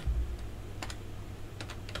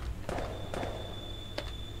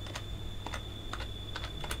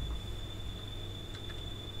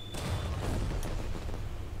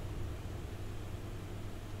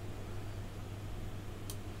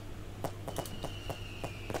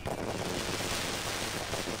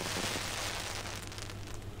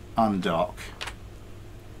 Undock.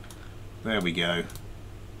 There we go.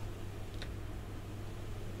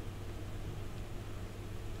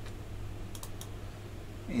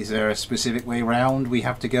 Is there a specific way round we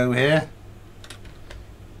have to go here?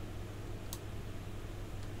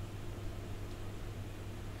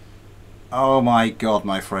 Oh my god,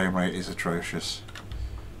 my frame rate is atrocious.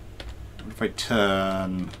 What if I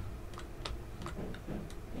turn...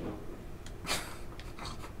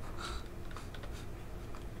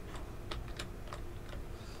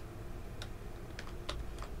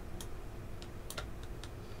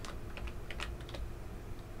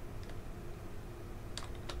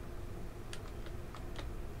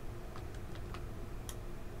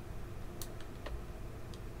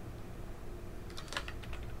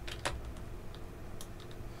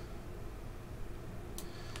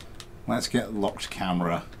 Let's get locked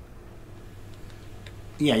camera.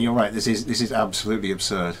 Yeah, you're right. This is absolutely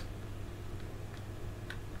absurd.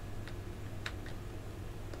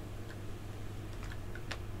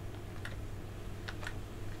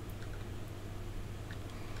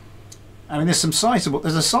 I mean, there's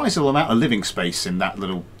a sizable amount of living space in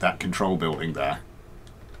that control building there.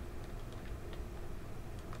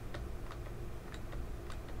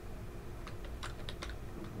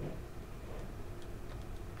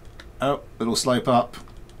 Oh, little slope up,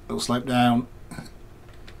 little slope down.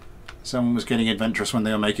 Someone was getting adventurous when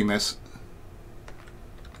they were making this.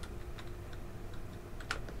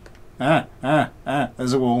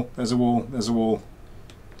 There's a wall, there's a wall, there's a wall.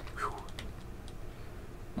 Whew.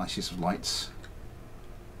 Nice use of lights.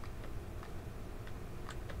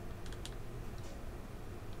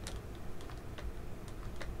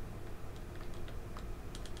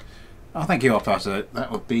 Oh, thank you, Arpato.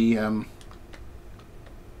 That would be...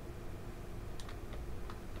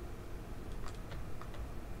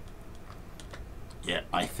 yeah,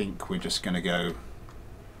 I think we're just going to go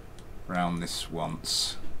round this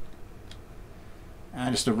once.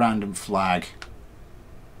 And just a random flag.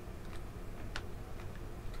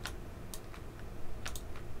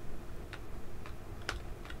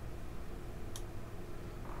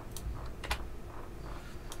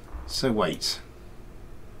 So wait.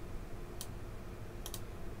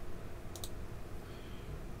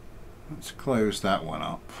 Let's close that one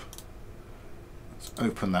up. Let's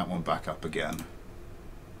open that one back up again.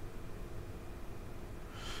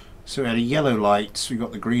 So we had a yellow light, we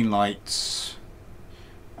got the green lights,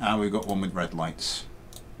 and we've got one with red lights.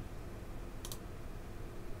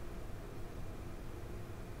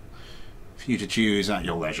 For you to choose at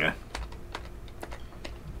your leisure.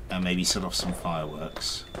 And maybe set off some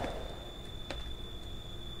fireworks.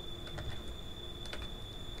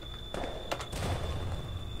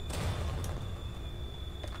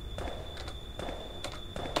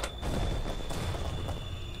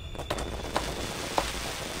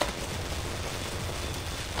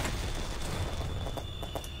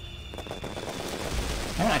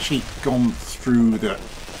 I haven't actually gone through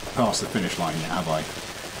past the finish line yet, have I?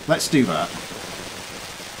 Let's do that.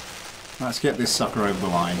 Let's get this sucker over the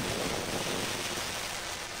line.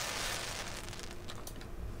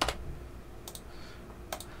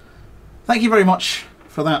 Thank you very much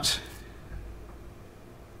for that,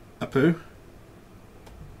 Apu.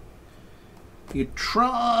 You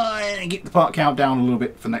try and get the part count down a little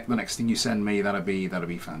bit for the next thing you send me. That'd be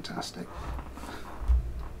fantastic.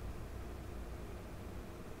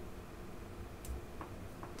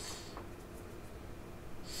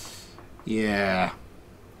 Yeah.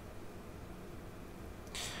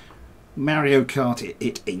 Mario Kart,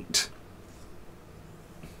 it ain't.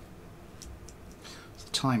 It's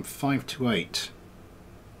the time 5 to 8.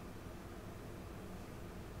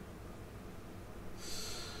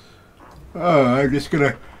 Oh, I'm just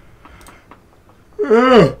gonna...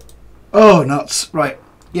 Oh, nuts. Right.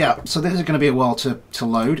 Yeah, so this is going to be a while to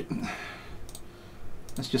load.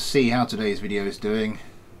 Let's just see how today's video is doing.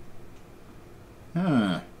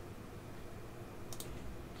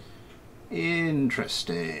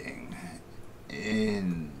 Interesting.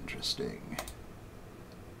 Interesting.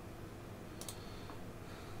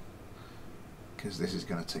 Because this is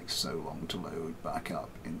going to take so long to load back up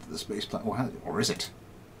into the space platform. Or is it?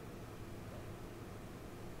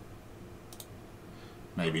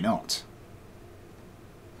 Maybe not.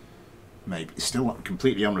 Maybe it's still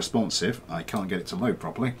completely unresponsive. I can't get it to load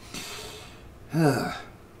properly.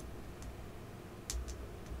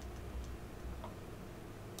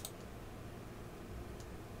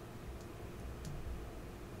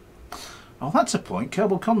 Oh, that's a point.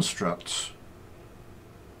 Kerbal constructs.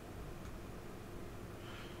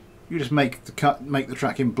 You just make the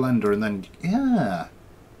track in Blender and then yeah.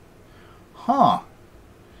 Huh.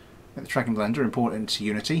 Make the track in Blender, import it into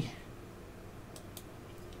Unity.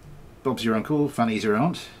 Bob's your uncle, Fanny's your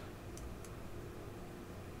aunt.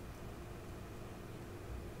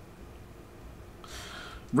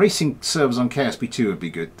 Racing servers on KSP2 would be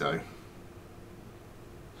good though.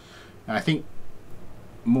 And I think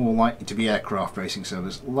more likely to be aircraft racing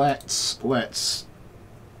servers. Let's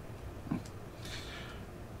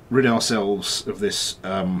rid ourselves of this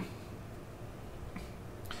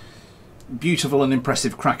beautiful and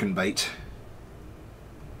impressive Kraken bait.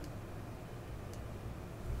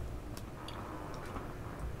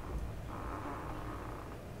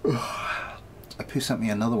 Apu sent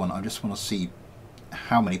me another one. I just want to see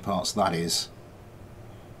how many parts that is.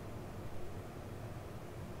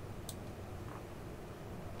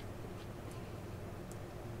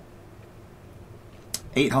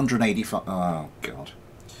 885. Oh god.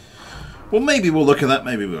 Well, maybe we'll look at that.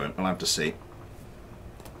 Maybe we won't. We'll have to see.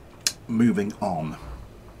 Moving on.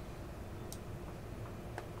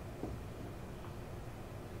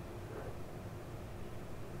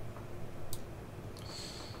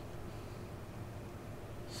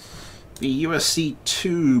 The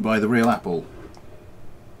USC2 by the Real Apple.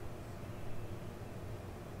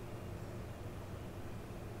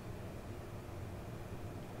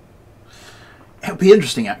 It'll be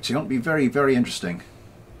interesting, actually. It'll be very, very interesting.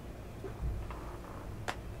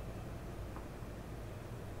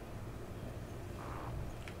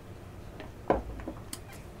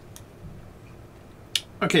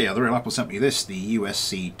 Okay, the Real Apple sent me this, the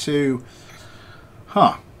USC2.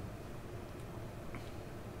 Huh.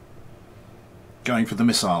 Going for the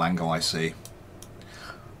missile angle, I see.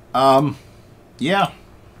 Yeah.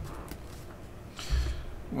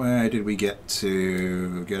 Where did we get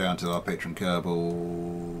to? Go down to our patron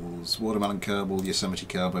Kerbals. Watermelon Kerbal, Yosemite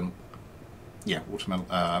Kerbal. Yeah, watermelon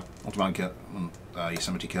Kerbal,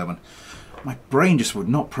 Yosemite Kerbal. My brain just would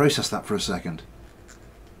not process that for a second.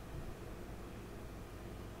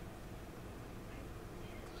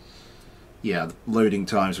 Yeah, loading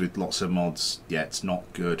times with lots of mods, yeah, it's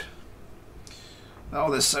not good. Oh,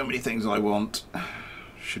 there's so many things I want.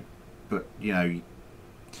 But you know,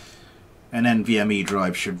 an NVMe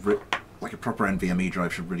drive should, like a proper NVMe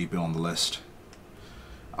drive, should really be on the list.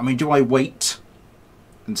 I mean, do I wait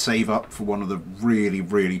and save up for one of the really,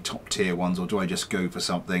 really top tier ones, or do I just go for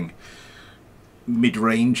something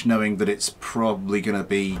mid-range, knowing that it's probably going to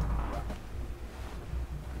be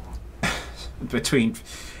between,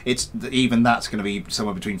 even that's going to be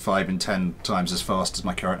somewhere between 5 and 10 times as fast as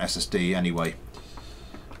my current SSD anyway.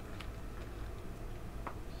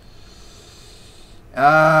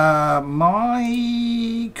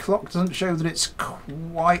 My clock doesn't show that it's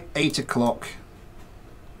quite 8 o'clock.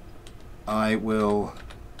 I will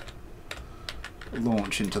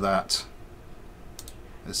launch into that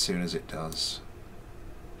as soon as it does.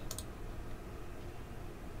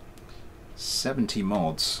 70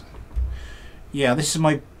 mods. Yeah, this is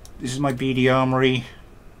my BD Armory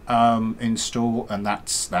install, and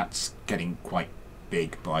that's getting quite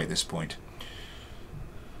big by this point.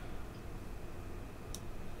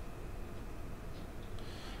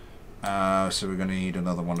 So we're going to need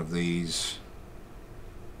another one of these.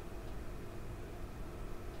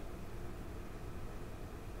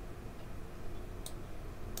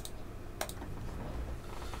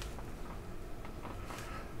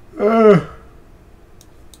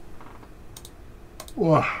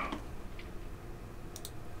 Wow.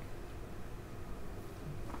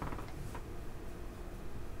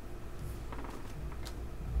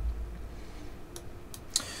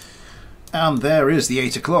 And there is the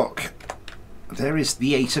 8 o'clock. There is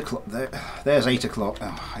the 8 o'clock. There's 8 o'clock.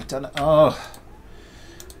 Oh, I don't know. Oh.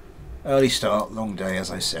 Early start, long day, as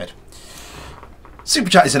I said. Super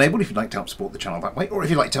Chat is enabled if you'd like to help support the channel that way, or if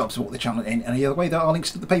you'd like to help support the channel in any other way. There are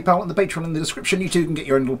links to the PayPal and the Patreon in the description. You too can get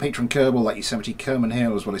your own little Patreon Kerbal, like Yosemite Kerman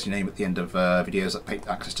here, as well as your name at the end of videos, that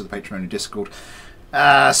access to the Patreon and Discord.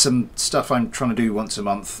 Some stuff I'm trying to do once a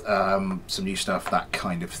month, some new stuff, that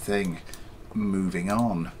kind of thing. Moving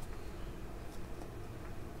on.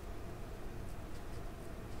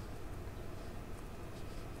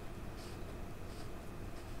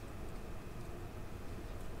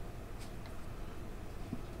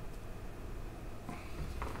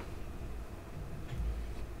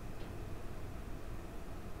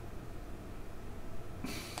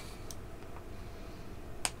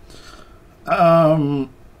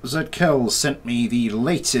 Zedkel sent me the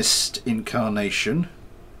latest incarnation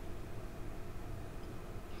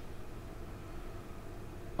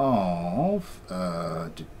of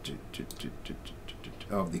the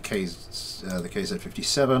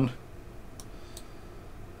KZ57.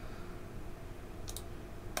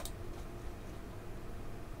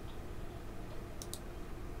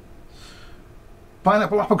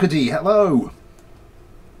 Pineapple Apocady, hello.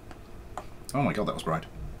 Oh my god, that was bright.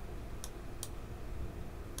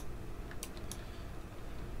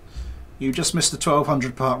 You just missed the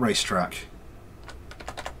 1200 part racetrack.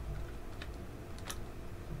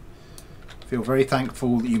 Feel very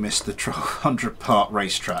thankful that you missed the 1200 part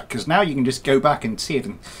racetrack, because now you can just go back and see it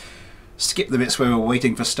and skip the bits where we're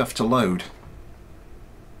waiting for stuff to load.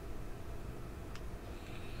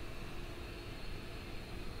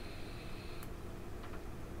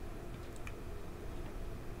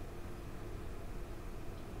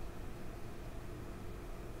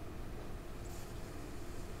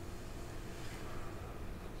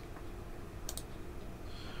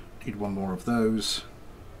 Need one more of those.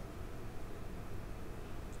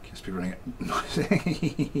 Guess be running it.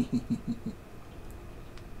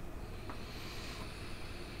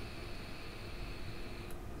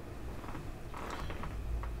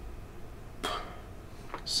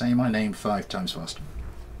 Say my name 5 times fast.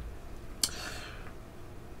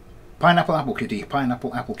 Pineapple apple kitty,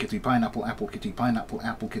 pineapple apple kitty, pineapple apple kitty, pineapple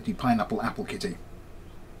apple kitty, pineapple apple kitty.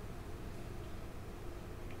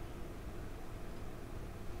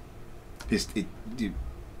 Is that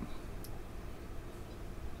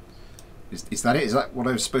it? Is that what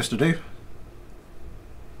I was supposed to do?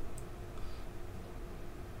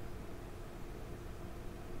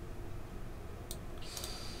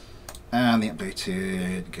 And the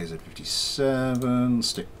updated KZ57,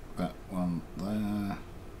 stick that one there.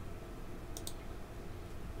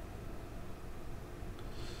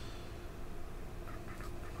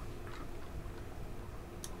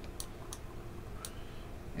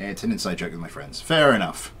 It's an inside joke with my friends. Fair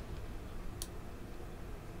enough.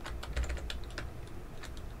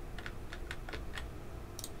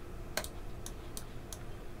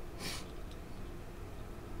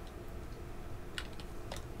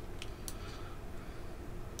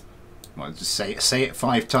 Well, just say it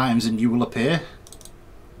 5 times and you will appear.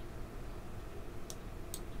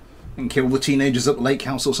 And kill the teenagers at the lake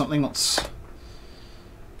house or something. Let's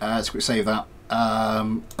quick save that.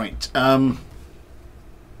 Right.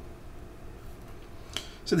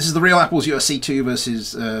 So this is the Real Apples USC2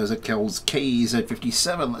 versus ZKEL's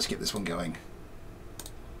KZ57. Let's get this one going.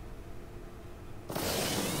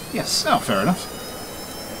 Yes, oh, fair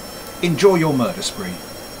enough. Enjoy your murder spree.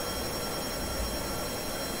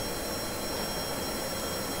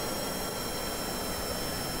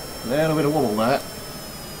 A little bit of wobble there.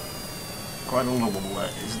 Quite a little wobble there.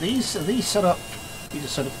 Are these set up? These are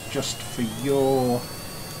set up just for your...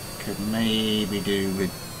 Could maybe do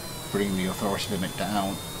with bring the authority limit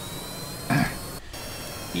down.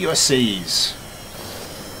 USCs.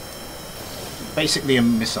 Basically a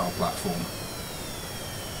missile platform.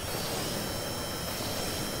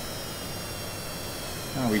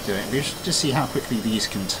 How are we doing? We just see how quickly these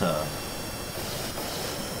can turn.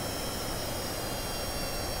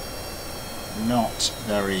 Not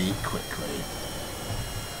very quickly.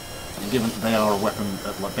 And given that they are a weapon,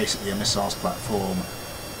 like basically a missiles platform,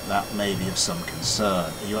 that may be of some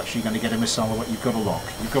concern. Are you actually going to get a missile or what? You've got to lock.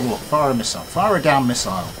 You've got to lock. Fire a missile. Fire a damn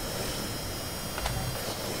missile.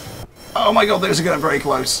 Oh my god, those are getting very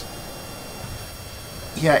close.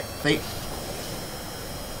 Yeah, they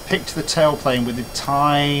picked the tailplane with the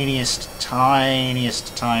tiniest.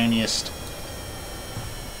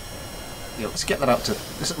 Yeah, let's get that up to...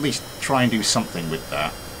 Let's at least try and do something with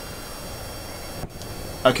that.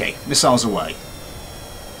 Okay, missiles away.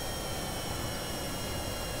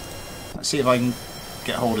 Let's see if I can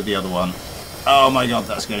get hold of the other one. Oh my god,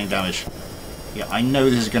 that's getting damaged. Yeah, I know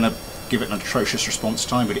this is going to give it an atrocious response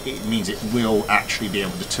time, but it means it will actually be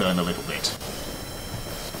able to turn a little bit.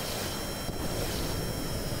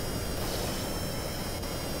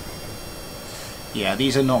 Yeah,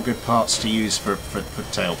 these are not good parts to use for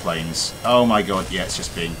tailplanes. Oh my god, yeah, it's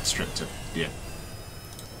just being stripped of... Yeah.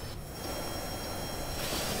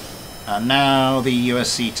 And now the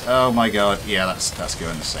USC... Oh my god, yeah, that's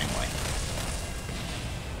going the same way.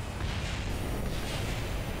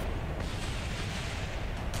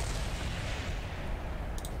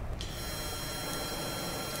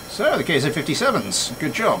 So, the KZ-57s.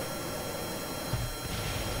 Good job.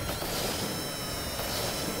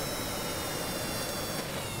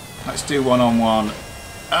 Let's do one-on-one.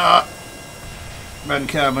 Ben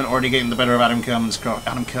Kerman already getting the better of Adam Kerman's craft.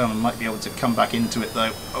 Adam Kerman might be able to come back into it,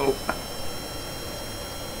 though. Oh.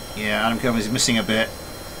 Yeah, Adam Kerman is missing a bit.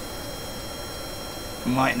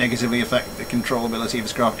 Might negatively affect the controllability of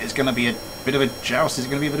his craft. It's going to be a bit of a joust. Is it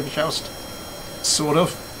going to be a bit of a joust? Sort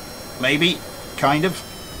of. Maybe. Kind of.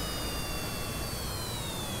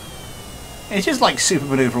 It's just like super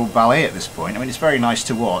maneuverable ballet at this point. I mean, it's very nice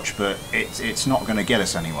to watch, but it's not going to get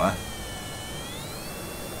us anywhere.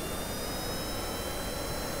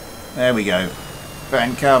 There we go.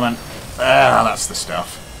 Ben Kerman. Ah, that's the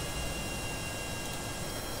stuff.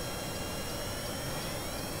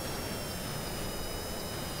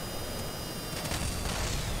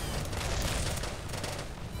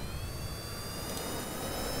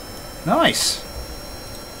 Nice.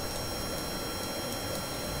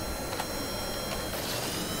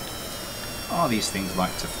 Are these things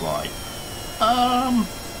like to fly?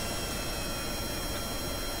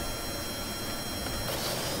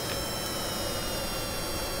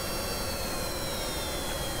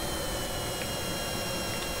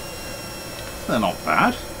 They're not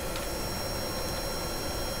bad.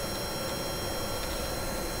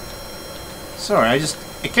 Sorry, I just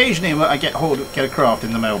occasionally I get a craft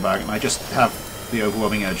in the mailbag and I just have the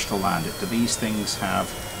overwhelming urge to land it. Do these things have?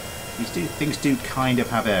 Things do kind of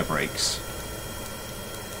have air brakes.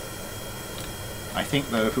 I think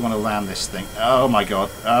though, if we want to land this thing, oh my god!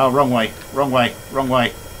 Oh, wrong way, wrong way, wrong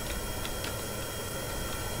way.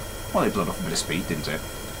 Well, it blew off a bit of speed, didn't it?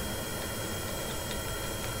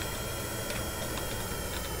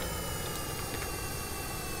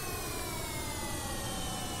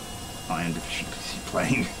 Iron deficiency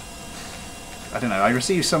plane. I don't know, I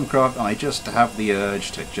receive some craft and I just have the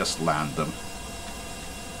urge to just land them.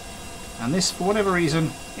 And this, for whatever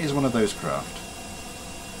reason, is one of those craft.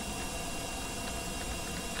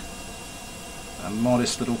 A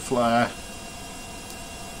modest little flare.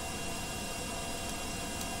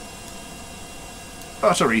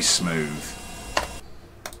 Buttery smooth.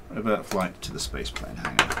 Revert flight to the spaceplane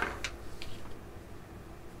hangar.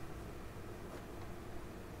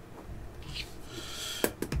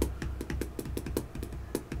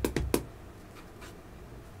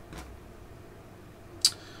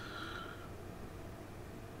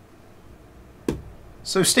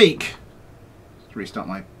 So Steak, to restart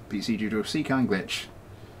my PC due to a CCAN glitch.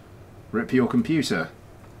 Rip your computer.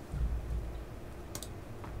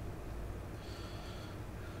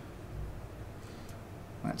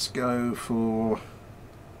 Let's go for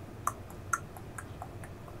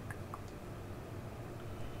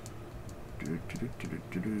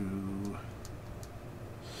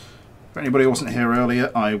For anybody who wasn't here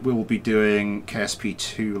earlier, I will be doing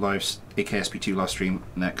KSP2 live stream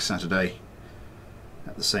next Saturday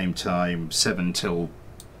at the same time, 7 p.m.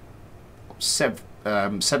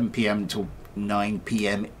 till 9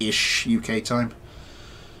 p.m. ish UK time.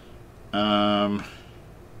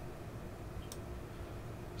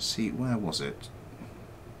 See, where was it?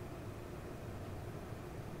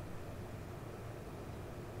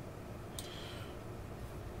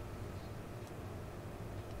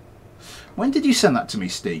 When did you send that to me,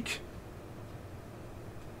 Steak?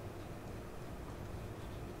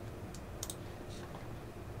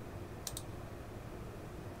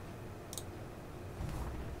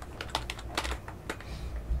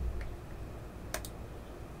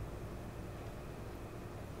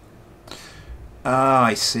 Ah,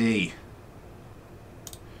 I see.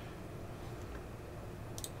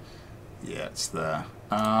 Yeah, it's there.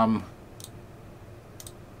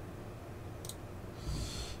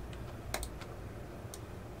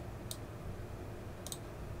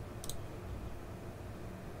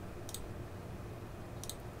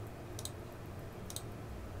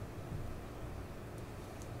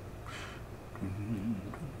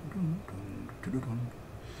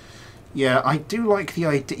 Yeah, I do like the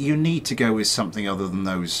idea. You need to go with something other than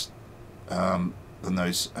those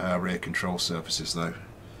rear control surfaces, though,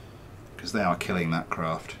 because they are killing that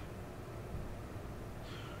craft.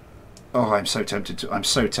 Oh, I'm so tempted to. I'm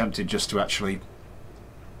so tempted just to actually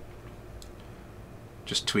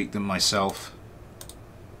just tweak them myself.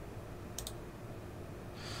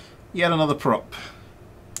 Yet another prop.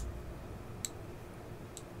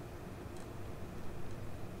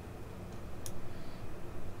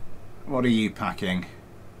 What are you packing?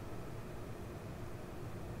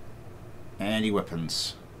 Any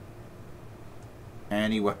weapons?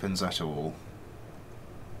 Any weapons at all?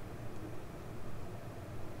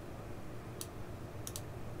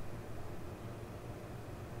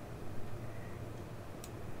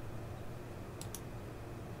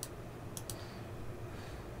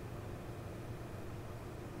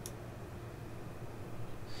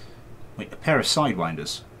 Wait, a pair of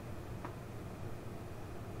sidewinders.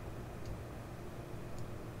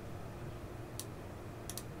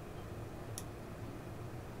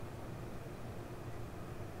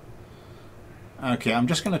 Okay, I'm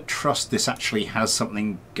just going to trust this actually has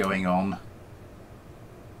something going on.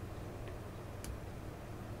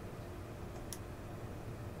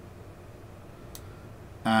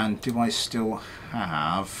 And do I still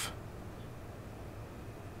have...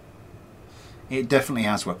 It definitely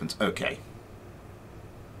has weapons. Okay.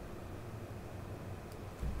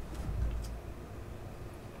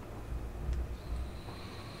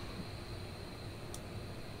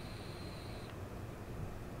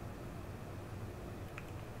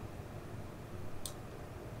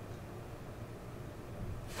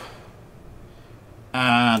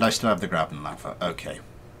 And I still have the grab and lava. Okay.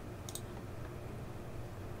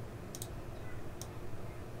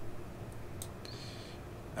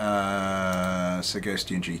 So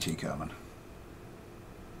Ghosty and GT coming.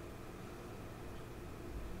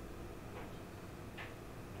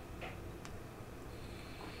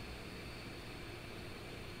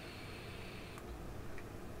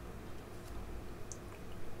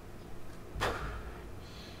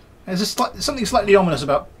 There's something slightly ominous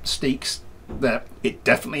about Steaks there. It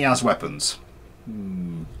definitely has weapons.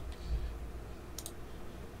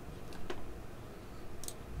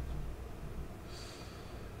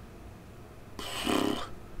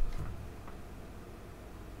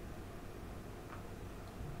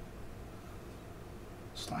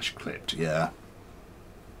 Slash clipped, yeah.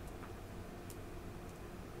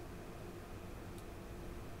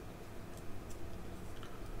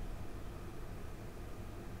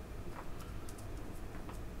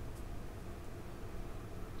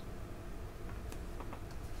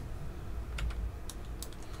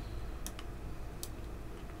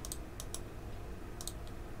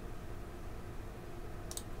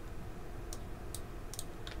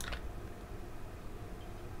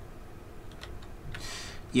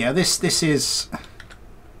 Yeah, this is...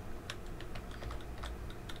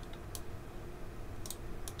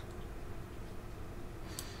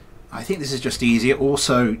 I think this is just easier.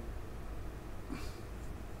 Also,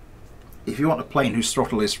 if you want a plane whose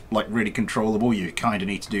throttle is like really controllable, you kind of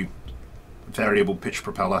need to do variable pitch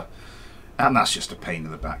propeller, and that's just a pain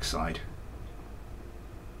in the backside.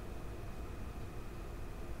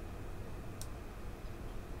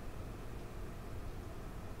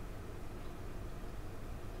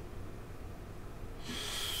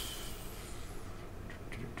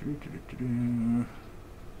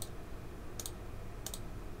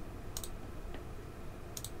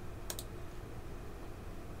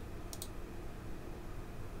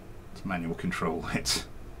 It's manual control.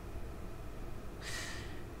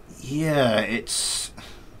 Yeah, it's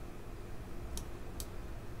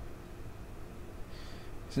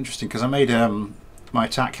interesting because I made my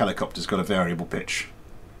attack helicopter's got a variable pitch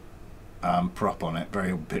prop on it,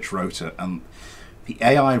 variable pitch rotor, and the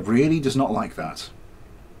AI really does not like that.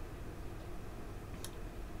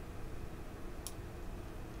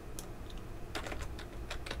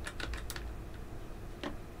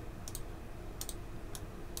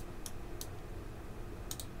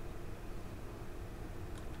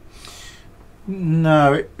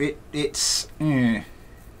 No, it's...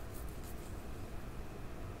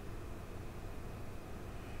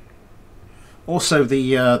 Also,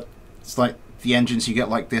 it's like the engines you get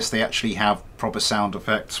like this, they actually have proper sound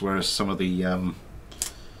effects, whereas some of the you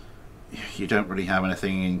don't really have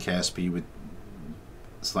anything in KSP with.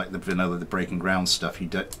 It's like the vanilla, the breaking ground stuff. You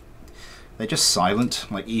don't. They're just silent.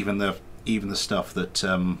 Like even the stuff that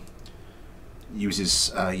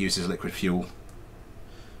uses liquid fuel,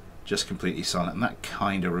 just completely silent, and that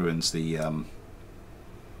kind of ruins the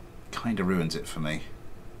ruins it for me.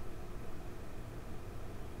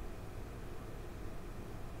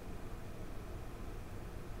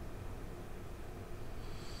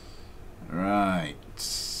 Right,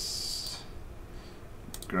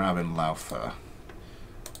 Grabenlaufer.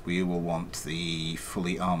 We will want the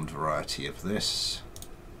fully armed variety of this.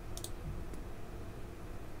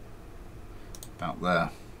 About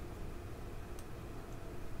there.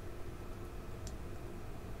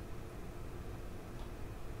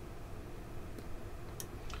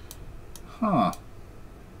 Huh.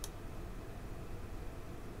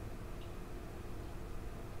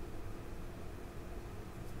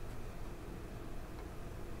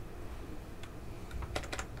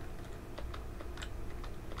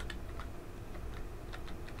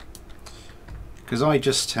 Because I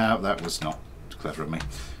just have, that was not clever of me,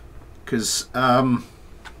 because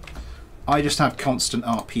I just have constant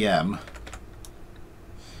RPM.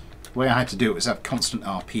 The way I had to do it was have constant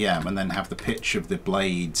RPM and then have the pitch of the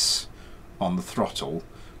blades on the throttle,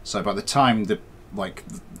 so by the time the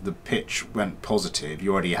pitch went positive,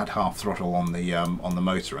 you already had half throttle on the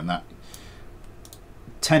motor, and that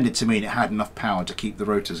tended to mean it had enough power to keep the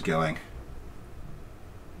rotors going.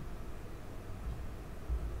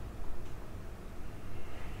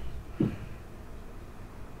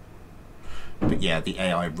 But yeah, the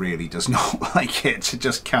AI really does not like it. It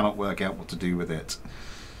just cannot work out what to do with it.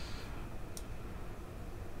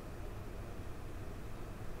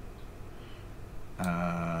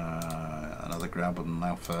 Another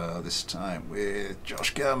Grabenlaufer, this time with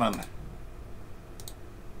Josh Gurman.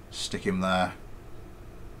 Stick him there.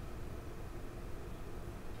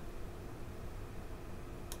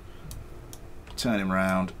 Turn him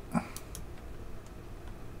round.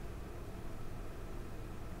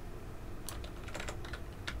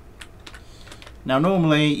 Now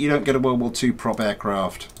normally you don't get a World War II prop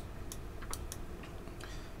aircraft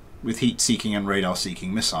with heat-seeking and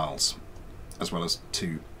radar-seeking missiles, as well as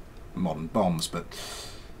 2 modern bombs, but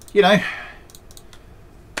you know,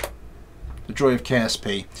 the joy of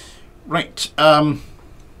KSP. Right,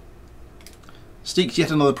 Steek's yet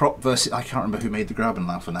another prop versus, I can't remember who made the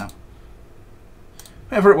Grabenlaufer now.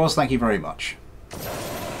 Whoever it was, thank you very much.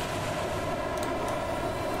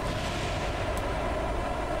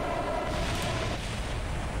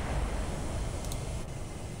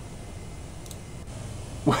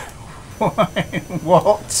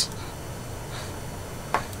 What?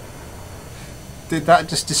 Did that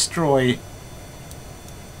just destroy?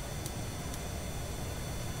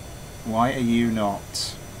 Why are you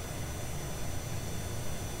not?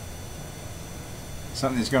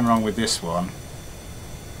 Something's gone wrong with this one.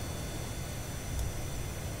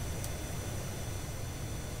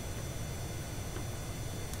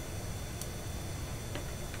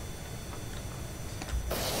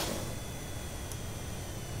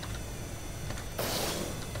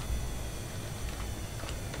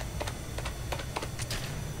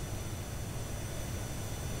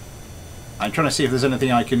 I'm trying to see if there's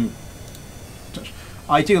anything I can touch.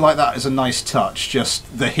 I do like that as a nice touch,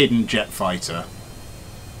 just the hidden jet fighter.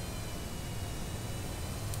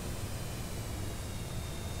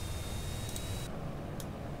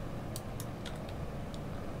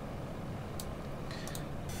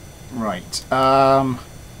 Right. Huh.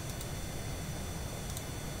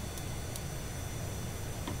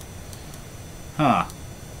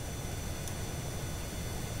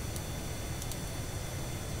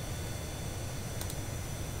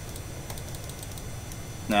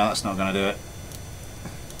 No, that's not going to do it.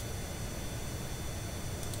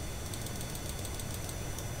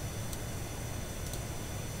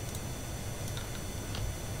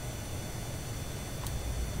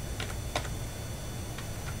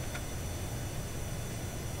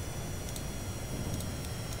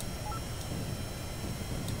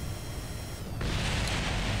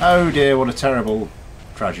 Oh dear, what a terrible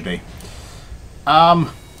tragedy.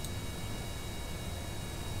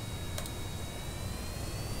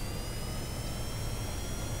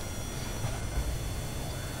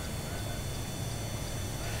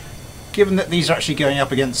 Given that these are actually going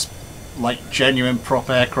up against like genuine prop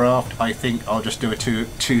aircraft, I think I'll just do a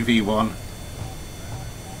 2v1.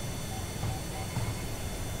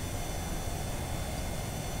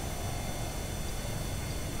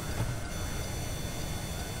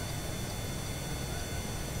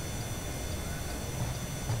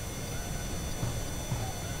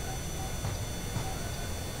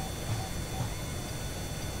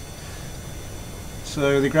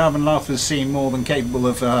 So the Grab and Laughlers seem more than capable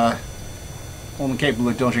of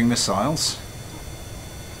dodging missiles.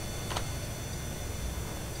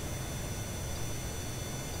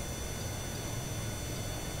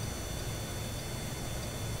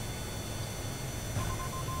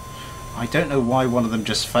 I don't know why one of them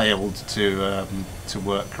just failed to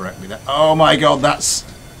work correctly there. Oh my god, that's...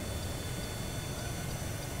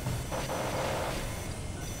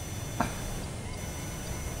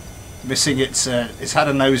 Missing it's had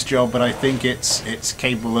a nose job, but I think it's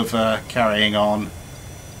capable of carrying on.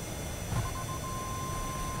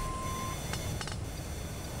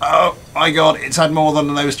 Oh my god, it's had more than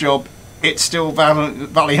a nose job. It's still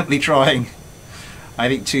valiantly trying. I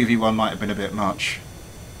think 2v1 might have been a bit much.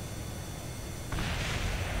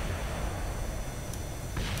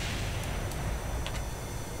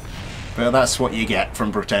 But that's what you get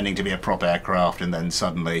from pretending to be a prop aircraft and then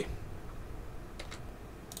suddenly...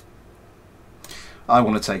 I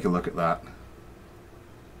want to take a look at that.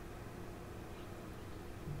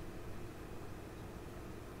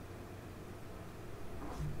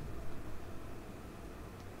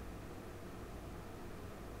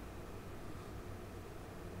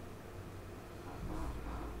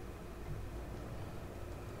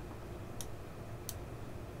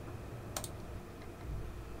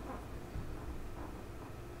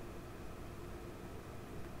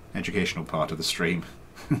 Educational part of the stream.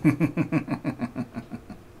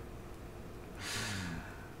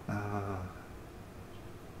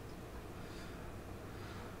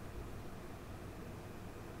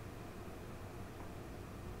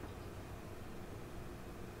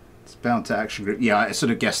 It's bound to action group. Yeah, I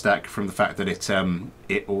sort of guessed that from the fact that it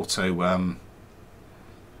auto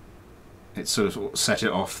it sort of set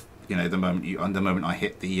it off. You know, the moment I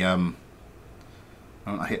hit the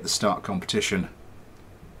start competition.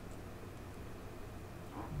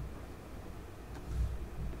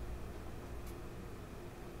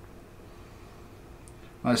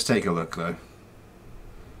 Let's take a look though.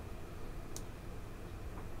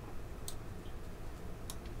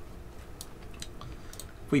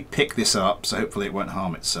 If we pick this up, so hopefully it won't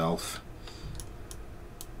harm itself.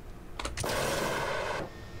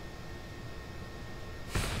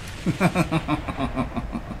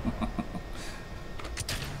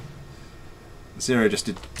 Zero just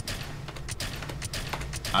did...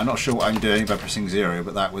 I'm not sure what I'm doing by pressing zero,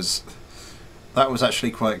 but that was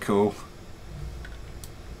actually quite cool.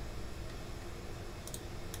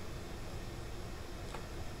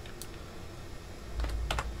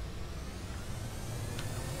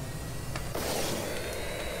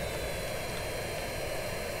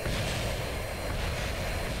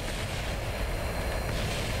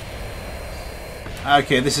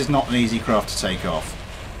 Okay, this is not an easy craft to take off.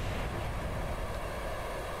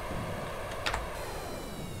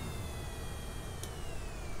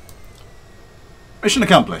 Mission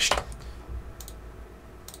accomplished.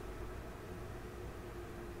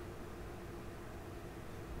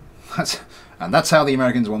 That's how the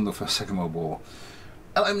Americans won the Second World War.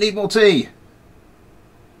 I need more tea.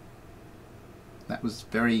 That was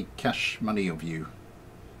very cash money of you,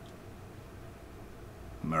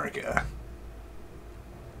 America.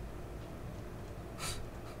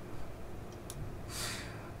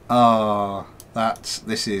 Ah, that's.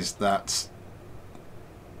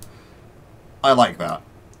 I like that.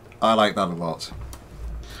 I like that a lot.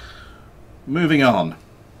 Moving on.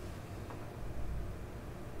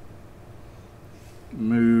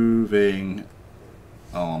 Moving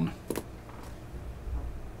on.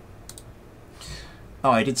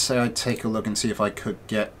 Oh, I did say I'd take a look and see if I could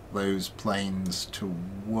get those planes to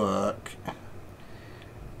work.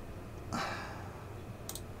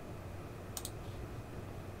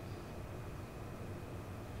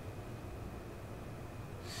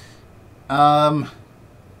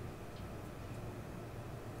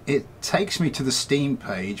 It takes me to the Steam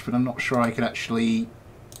page, but I'm not sure I could actually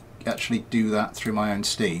do that through my own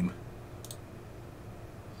Steam.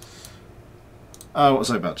 Oh, what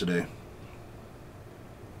was I about to do?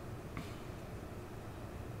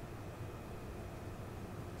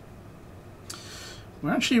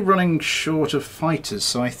 We're actually running short of fighters,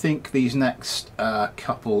 so I think these next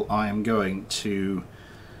couple I am going to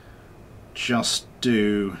just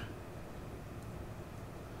do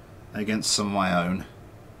against some of my own.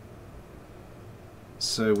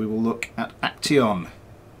 So we will look at Action.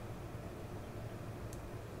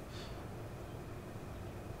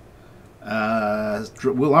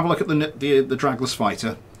 We'll have a look at the Dragless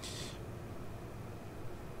fighter.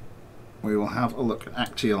 We will have a look at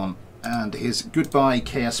Action and his Goodbye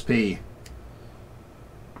KSP.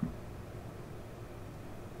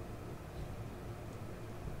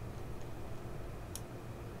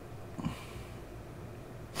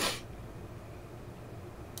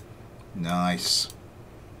 Nice.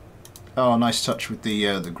 Oh, nice touch with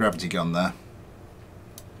the gravity gun there.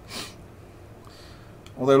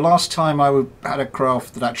 Although last time I had a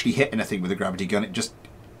craft that actually hit anything with a gravity gun, it just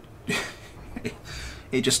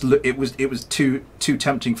it was too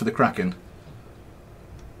tempting for the Kraken.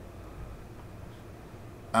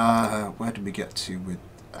 Where did we get to with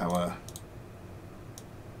our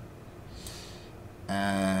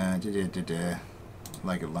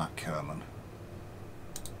leg of that Kerman?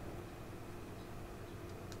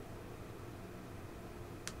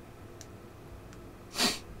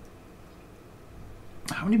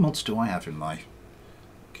 How many mods do I have in my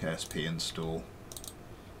KSP install?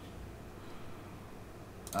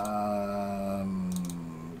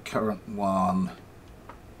 Current one.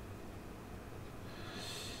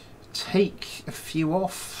 Take a few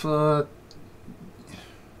off for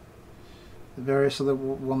the various other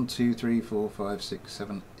 1, 2, 3, 4, 5, 6,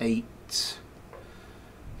 7, 8.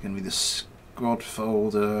 Gonna be the squad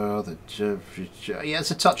folder. Yeah,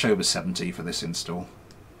 it's a touch over 70 for this install.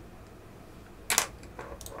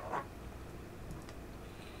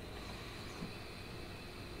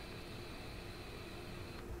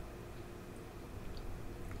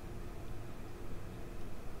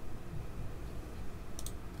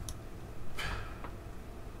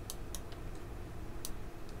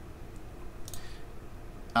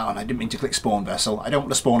 Oh, and I didn't mean to click spawn vessel. I don't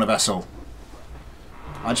want to spawn a vessel.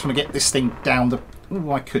 I just want to get this thing down the... Ooh,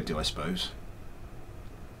 I could do, I suppose.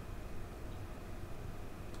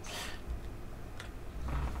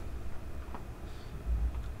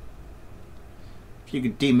 If you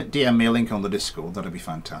could DM me a link on the Discord, that'd be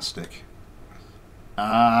fantastic.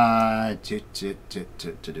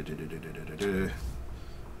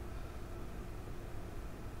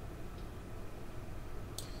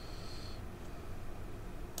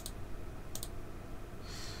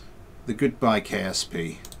 The Goodbye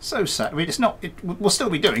KSP. So sad. I mean, it's not. We'll still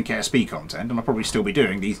be doing KSP content, and I'll probably still be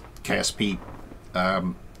doing these KSP,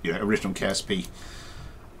 original KSP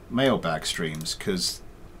mailbag streams. Because,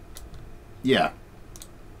 yeah,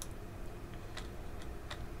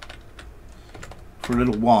 for a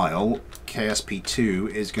little while, KSP 2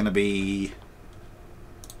 is going to be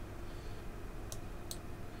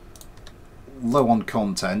low on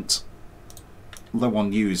content, low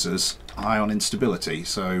on users, high on instability.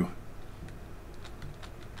 So.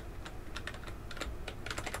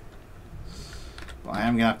 I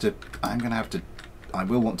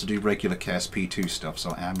will want to do regular KSP2 stuff,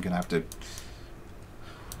 so I am going to have to...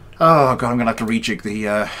 Oh god, I'm going to have to rejig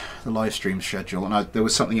the live stream schedule. And there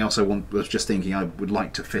was something else I was just thinking I would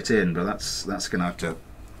like to fit in, but that's going to have to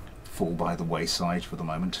fall by the wayside for the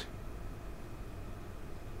moment.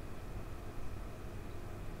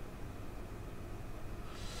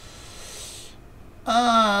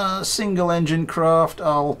 Single engine craft.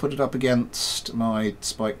 I'll put it up against my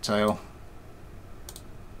spike tail.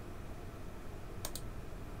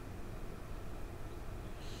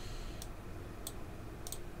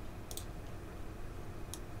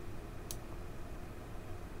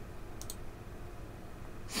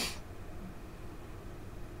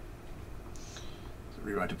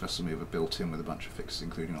 Rewrite a vessel mover built in with a bunch of fixes,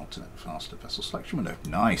 including alternate faster vessel selection window.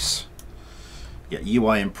 Nice. Yeah,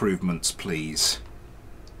 UI improvements, please.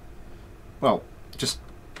 Well, just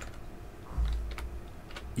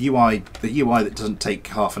the UI that doesn't take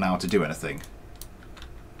half an hour to do anything.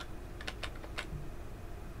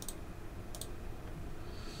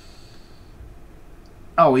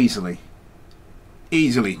 Oh, easily.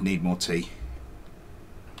 Easily need more tea.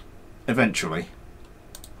 Eventually.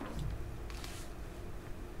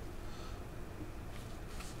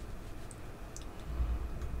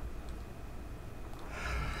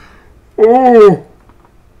 Oh!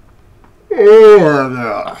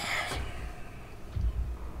 Oh!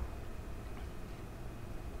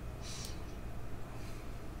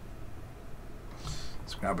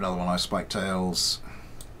 Let's grab another one of those spike tails.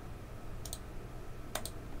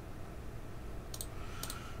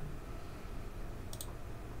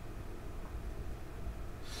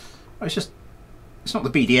 Oh, it's not the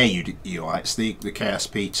BDA UI, it's the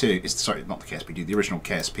KSP2. It's sorry, not the KSP2, the original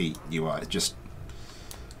KSP UI. It's just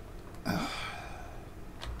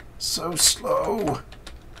so slow.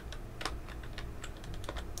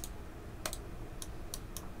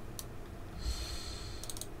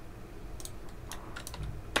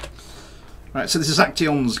 Right, so this is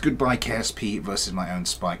Action's Goodbye KSP versus my own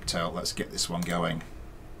spike tail. Let's get this one going.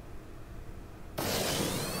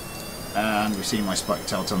 And we've seen my spike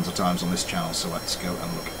tail tons of times on this channel, so let's go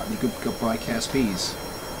and look at the Goodbye KSPs.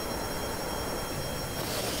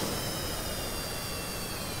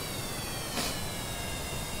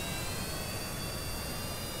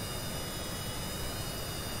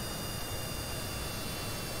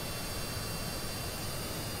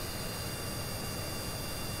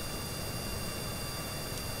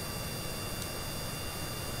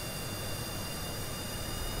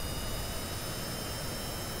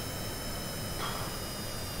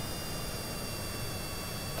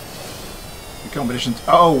 Competitions.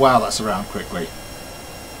 Oh wow, that's around quickly.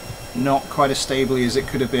 Not quite as stably as it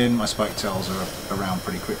could have been. My spike tails are around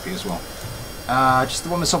pretty quickly as well. Just the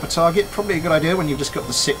one that's off a target. Probably a good idea when you've just got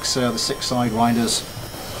the six side winders.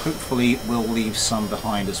 Hopefully we'll leave some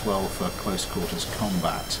behind as well for close quarters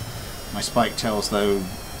combat. My spike tails though,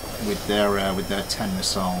 with their 10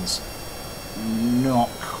 missiles, not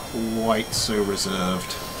quite so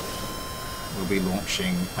reserved. We'll be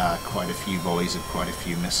launching quite a few volleys of quite a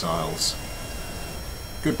few missiles.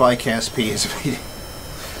 Goodbye KSP is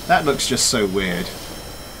that looks just so weird.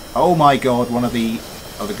 Oh my god, one of the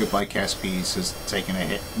other Goodbye KSPs has taken a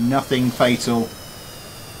hit. Nothing fatal.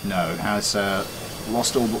 No, has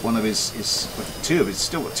lost all but one of his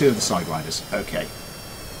still got two of the sidewinders. Okay.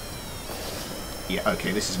 Yeah,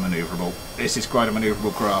 okay, this is manoeuvrable. This is quite a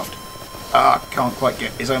manoeuvrable craft. Can't quite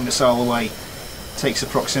get his own missile away. Takes a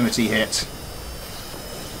proximity hit.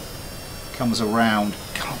 Comes around.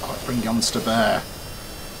 Can't quite bring guns to bear.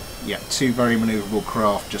 Yeah, two very manoeuvrable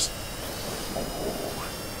craft, just... Oh.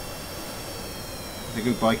 The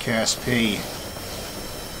Goodbye KSP.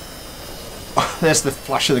 Oh, there's the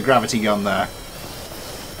flash of the gravity gun there.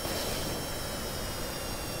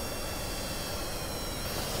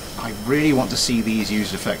 I really want to see these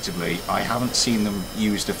used effectively. I haven't seen them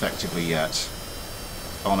used effectively yet.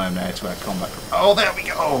 On an air-to-air combat. Oh, there we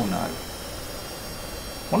go! Oh, no.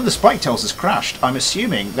 One of the spike tails has crashed. I'm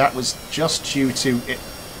assuming that was just due to it...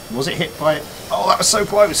 Was it hit by it? Oh, that was so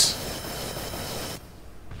close!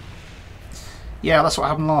 Yeah, that's what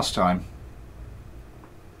happened last time.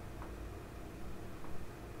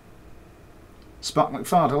 Spark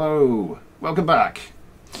McFard, hello! Welcome back!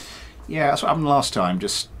 Yeah, that's what happened last time,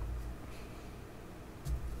 just...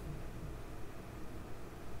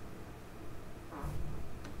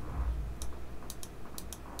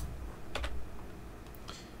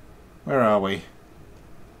 Where are we?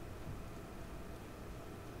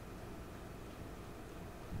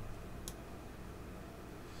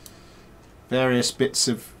 Various bits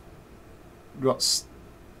of what's...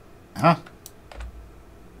 Huh?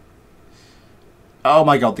 Oh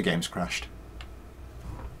my god, the game's crashed.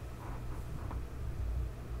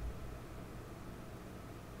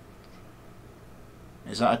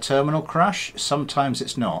 Is that a terminal crash? Sometimes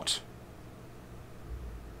it's not.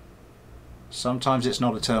 Sometimes it's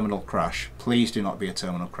not a terminal crash. Please do not be a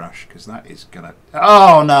terminal crash, because that is gonna...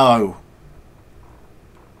 Oh no!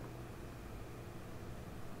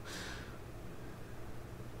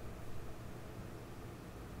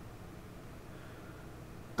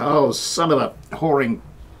 Oh, son of a whoring,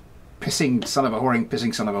 pissing son of a whoring,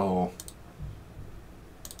 pissing son of a whore.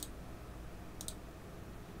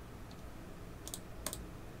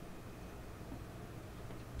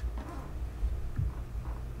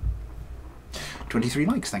 $23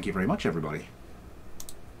 likes, thank you very much, everybody.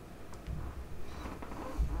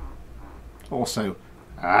 Also,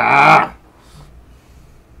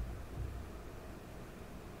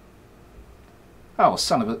 oh,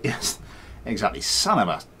 son of a, yes, exactly, son of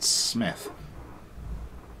a Smith.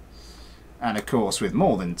 And of course, with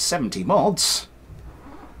more than 70 mods,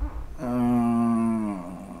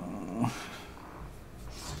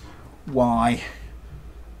 why?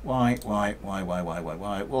 Well,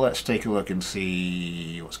 let's take a look and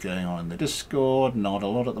see what's going on in the Discord. Not a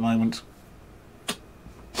lot at the moment.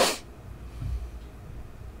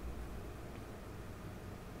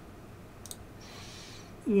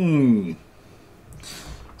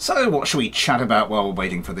 So what should we chat about while we're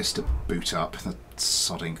waiting for this to boot up, the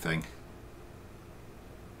sodding thing?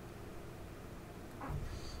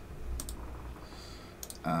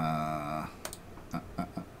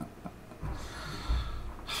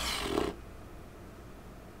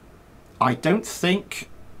 I don't think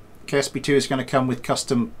KSP2 is going to come with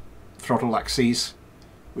custom throttle axes,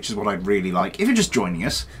 which is what I'd really like. If you're just joining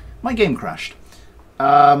us, my game crashed.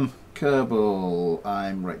 Kerbal,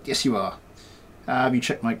 I'm right. Yes, you are. Have you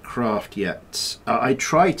checked my craft yet? I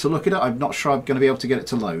tried to look at it. I'm not sure I'm going to be able to get it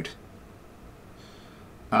to load.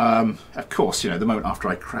 Of course, you know, the moment after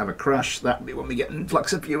I have a crash, that'll be when we get an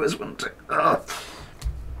influx of viewers, won't it?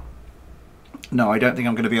 No, I don't think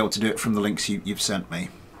I'm going to be able to do it from the links you've sent me.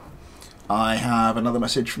 I have another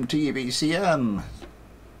message from TVCN.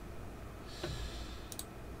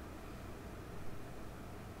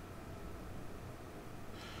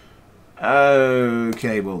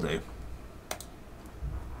 Okay, will do.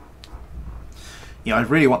 Yeah, I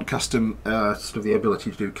really want custom, sort of the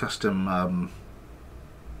ability to do custom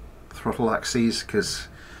throttle axes, because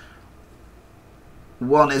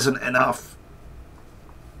one isn't enough.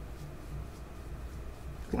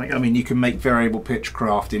 Like, I mean, you can make variable pitch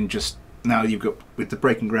craft in just, now you've got, with the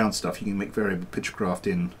breaking ground stuff, you can make variable pitch craft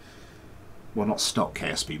in, well, not stock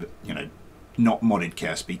KSP, but, you know, not modded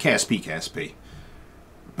KSP.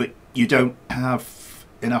 But you don't have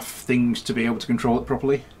enough things to be able to control it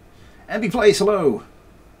properly. MB Place, hello!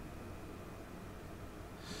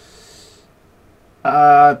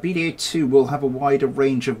 BDA2 will have a wider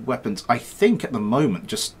range of weapons. I think at the moment,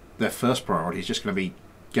 just their first priority is just going to be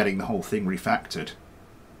getting the whole thing refactored.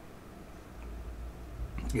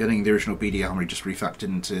 Getting the original BD Armory just refactored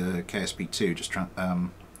into KSP2, just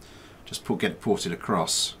get it ported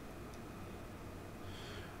across.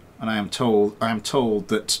 And I am told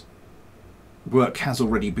that work has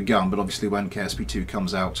already begun, but obviously when KSP2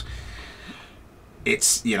 comes out,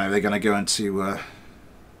 it's, you know, they're going to go into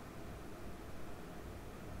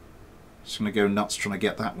just going to go nuts trying to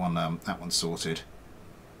get that one sorted.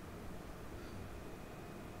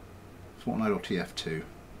 Fortnite or TF2?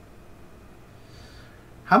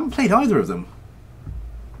 Haven't played either of them.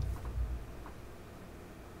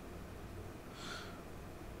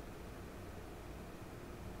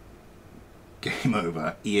 Game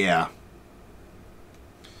over. Yeah.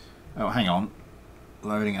 Oh, hang on.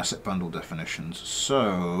 Loading asset bundle definitions.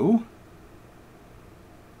 So...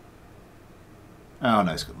 oh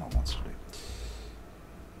no, it's got more ones to do.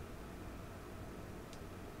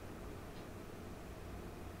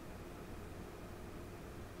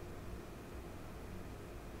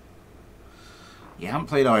 Yeah, I haven't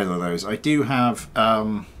played either of those. I do have,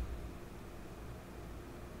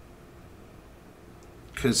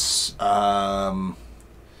 because I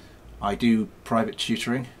do private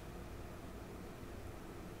tutoring,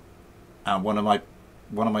 and one of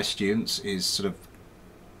my students is sort of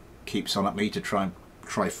keeps on at me to try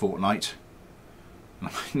Fortnite.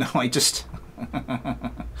 No, I just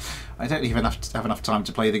I don't even have enough time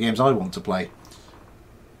to play the games I want to play.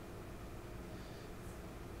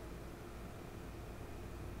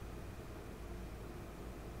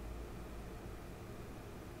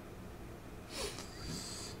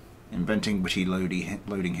 Inventing witty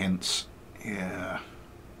loading hints. Yeah.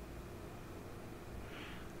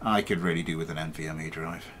 I could really do with an NVMe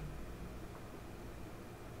drive.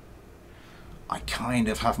 I kind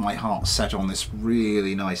of have my heart set on this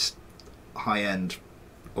really nice high-end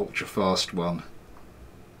ultra-fast one.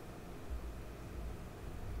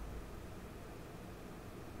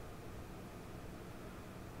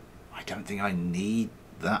 I don't think I need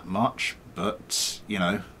that much, but, you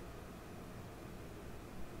know.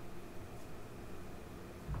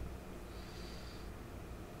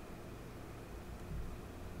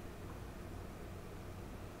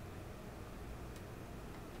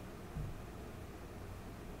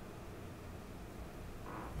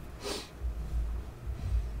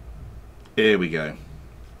 Here we go.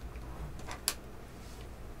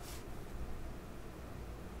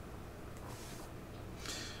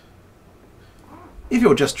 If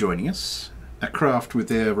you're just joining us, a craft with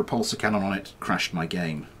the repulsor cannon on it crashed my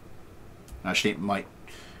game. Actually, it might,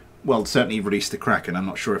 well, certainly release the Kraken. I'm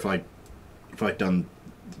not sure if I'd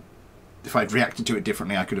reacted to it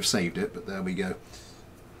differently, I could have saved it, but there we go.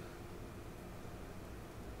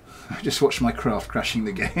 I just watched my craft crashing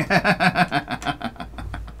the game.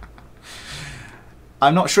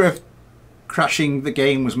 I'm not sure if crashing the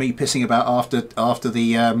game was me pissing about after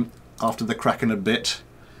the Kraken had bit,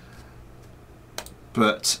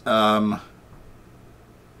 but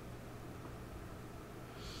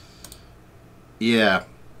yeah.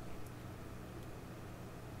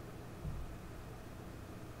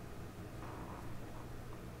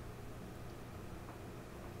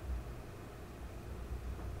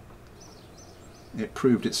 It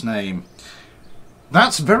proved its name.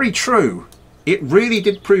 That's very true. It really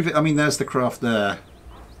did prove it. I mean, there's the craft there.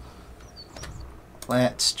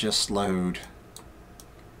 Let's just load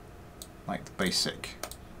like the basic.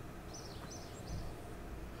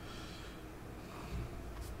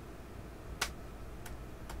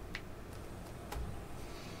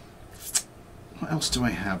 What else do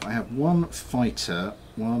I have? I have one fighter,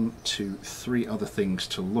 1, 2, 3 other things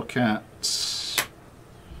to look at.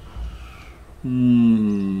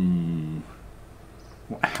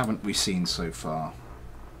 What haven't we seen so far?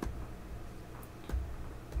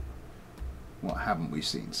 What haven't we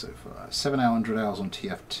seen so far? 700 hours on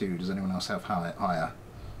TF2. Does anyone else have higher?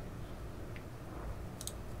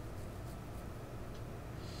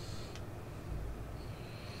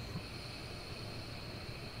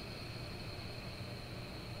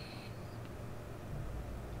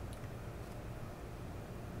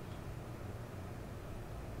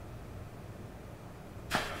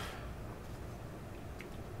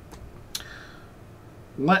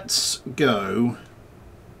 Let's go.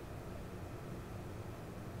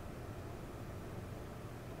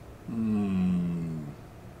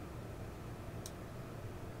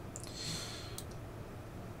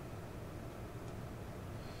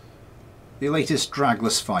 The latest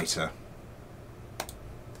dragless fighter.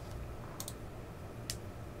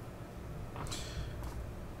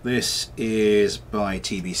 This is by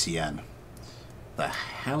TBCN. The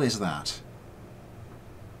hell is that?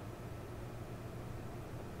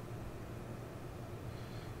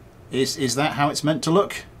 Is that how it's meant to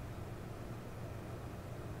look?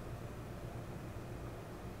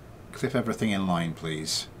 Clip everything in line,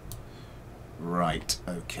 please. Right,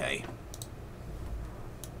 okay.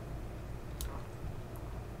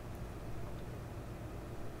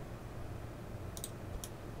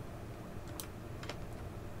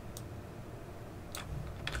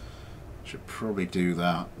 Should probably do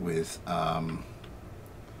that with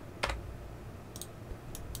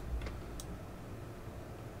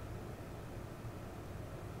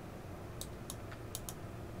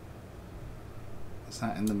is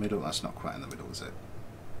that in the middle? That's not quite in the middle, is it?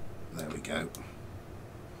 There we go.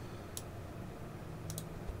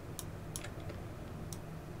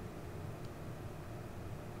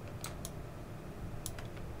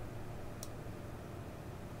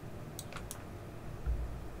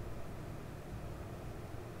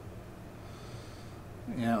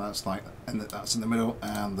 Yeah, that's like, and that's in the middle,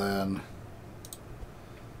 and then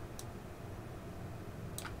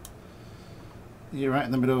you're right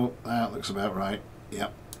in the middle. That looks about right.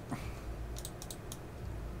 Yep.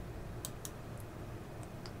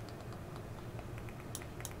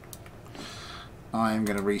 I'm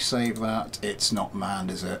going to resave that. It's not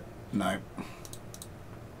manned, is it? No.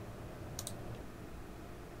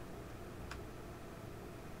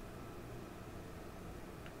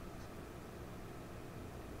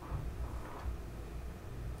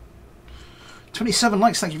 $27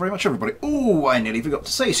 likes, thank you very much everybody. Oh, I nearly forgot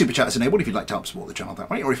to say, Super Chat is enabled if you'd like to help support the channel that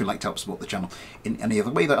way, or if you'd like to help support the channel in any other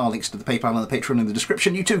way. There are links to the PayPal and the Patreon in the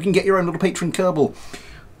description. You too can get your own little patron Kerbal,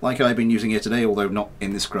 like I've been using here today, although not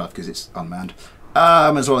in this craft because it's unmanned.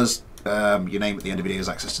 As well as your name at the end of videos,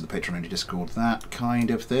 access to the Patreon only Discord, that kind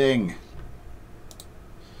of thing.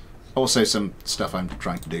 Also some stuff I'm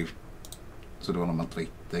trying to do sort of on a monthly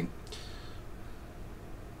thing.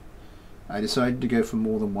 I decided to go for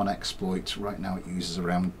more than one exploit. Right now it uses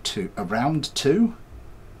around 2. Around 2?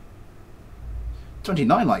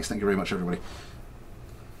 29 likes, thank you very much everybody.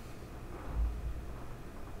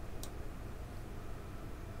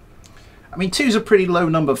 I mean, 2's a pretty low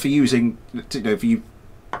number for using, you know, for you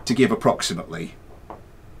to give approximately.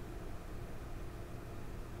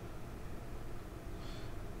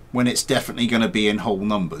 When it's definitely going to be in whole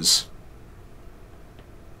numbers.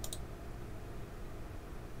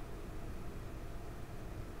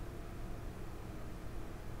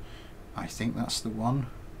 I think that's the one.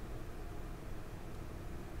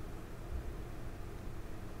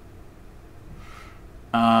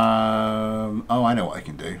 Oh, I know what I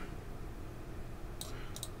can do.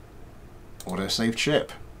 Auto-save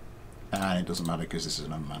ship. And it doesn't matter because this is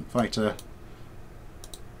an unmanned fighter.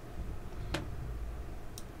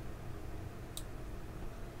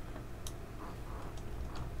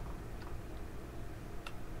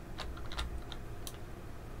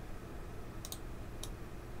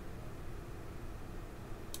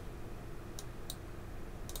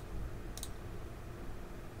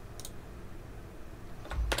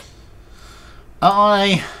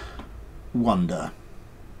 I wonder.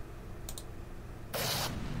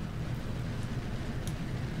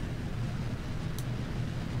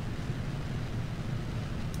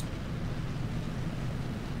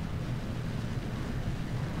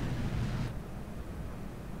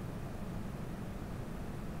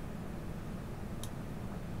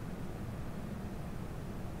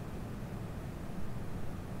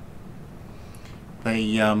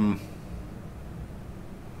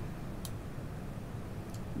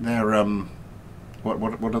 They're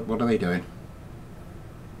what are they doing?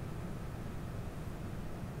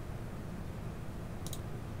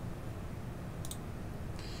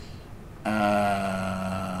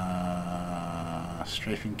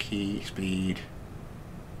 Strafing key speed.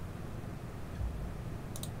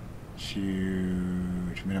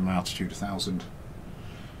 Huge minimum altitude 1,000.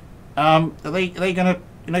 Are they gonna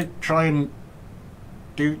try and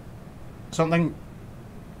do something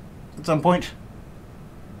at some point?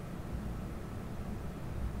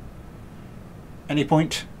 Any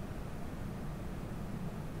point?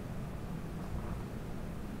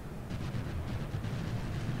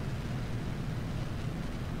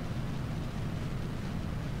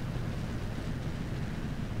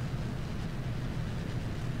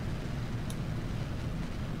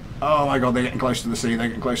 Oh my god, they're getting close to the sea, they're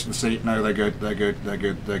getting close to the sea. No, they're good, they're good, they're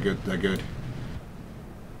good, they're good, they're good.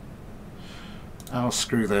 Oh,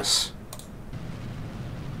 screw this.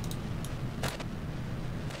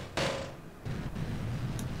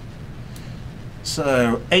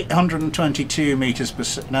 So, 822 meters per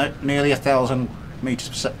second, no, nearly 1,000 meters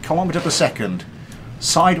per second, kilometer per second.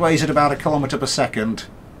 Sideways at about a kilometer per second.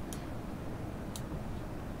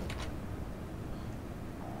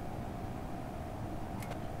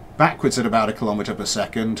 Backwards at about a kilometer per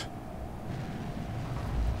second.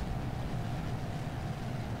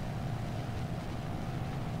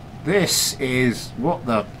 This is... what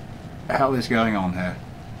the hell is going on here?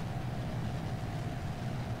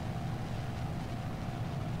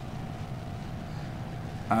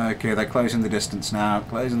 Okay, they're closing the distance now.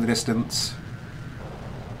 Closing the distance.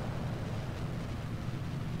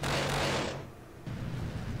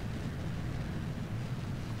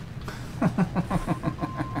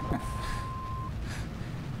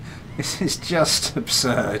 This is just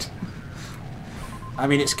absurd. I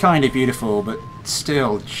mean, it's kind of beautiful, but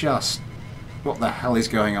still just... what the hell is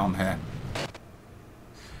going on here?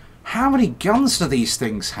 How many guns do these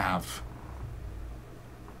things have?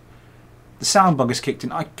 The sound bug has kicked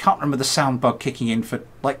in. I can't remember the sound bug kicking in for,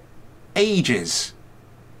 like, ages.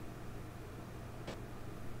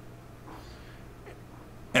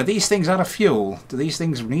 Are these things out of fuel? Do these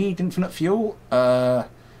things need infinite fuel?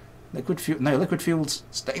 Liquid fuel... no, liquid fuel's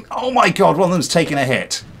staying... oh my god, one of them's taken a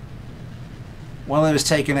hit. One of them has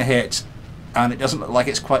taken a hit, and it doesn't look like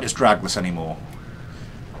it's quite as dragless anymore.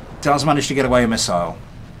 Does manage to get away a missile.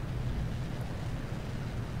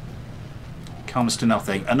 Comes to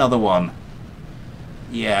nothing. Another one.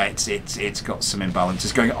 Yeah, it's got some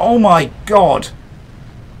imbalances going. Oh my god!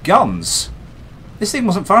 Guns! This thing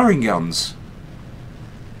wasn't firing guns.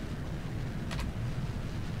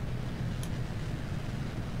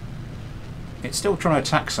 It's still trying to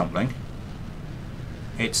attack something.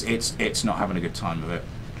 It's not having a good time with it.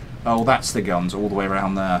 Oh, that's the guns all the way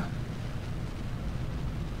around there.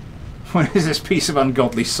 What is this piece of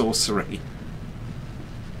ungodly sorcery?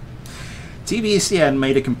 TVCN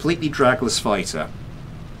made a completely dragless fighter.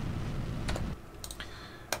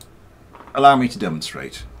 Allow me to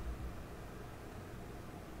demonstrate.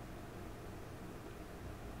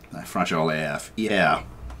 Fragile AF. Yeah.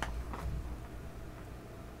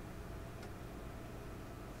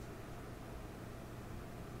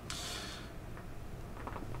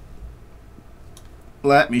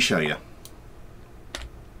 Let me show you.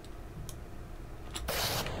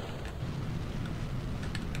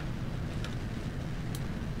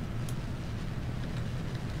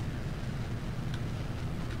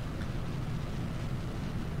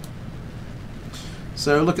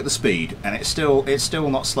 So look at the speed, and it's still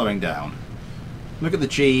not slowing down. Look at the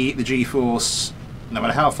G force. No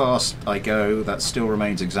matter how fast I go, that still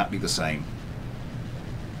remains exactly the same.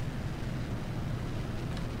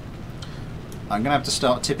 I'm going to have to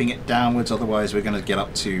start tipping it downwards, otherwise we're going to get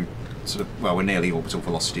up to sort of, well, we're nearly orbital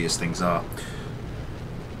velocity as things are.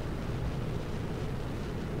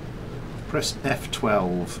 Press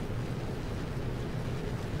F12.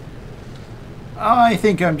 I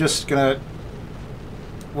think I'm just going to...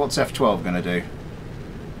 What's F12 going to do?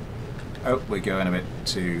 Oh, we're going a bit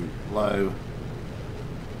too low.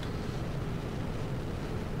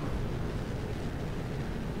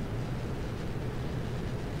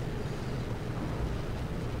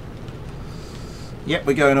 Yep,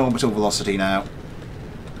 we're going orbital velocity now.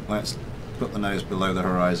 Let's put the nose below the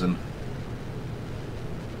horizon.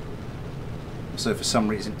 So for some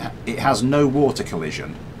reason it has no water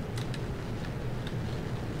collision.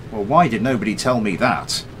 Well, why did nobody tell me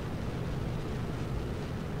that?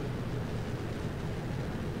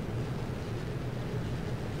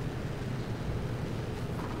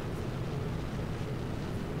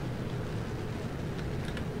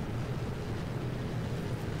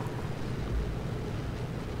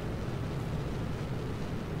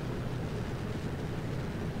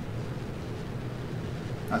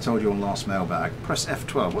 I told you on last mailbag. Press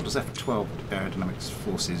F12. What does F12? Aerodynamics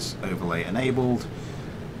forces overlay enabled.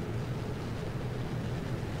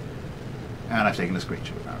 And I've taken a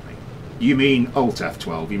screenshot apparently. You mean Alt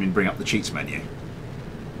F12? You mean bring up the cheats menu?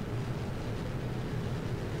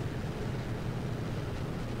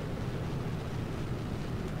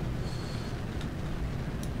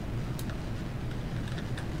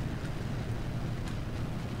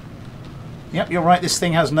 Yep, you're right. This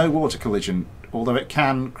thing has no water collision. Although it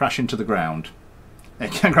can crash into the ground.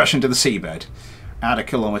 It can crash into the seabed at 1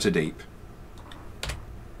 kilometre deep.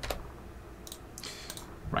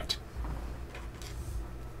 Right.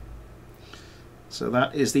 So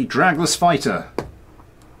that is the dragless fighter.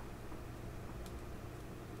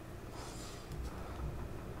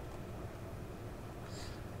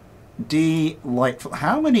 Delightful.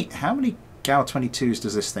 How many GAL 22s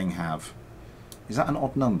does this thing have? Is that an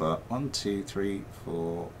odd number? 1, 2, 3,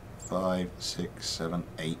 4, 5, 6, 7,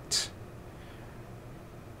 8.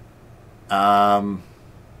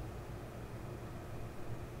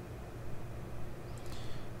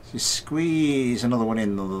 If you squeeze another one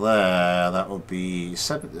in there, that would be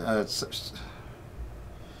 7. So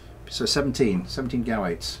 17 GAL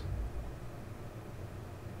 8s.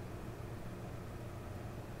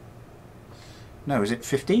 No, is it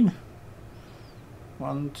 15?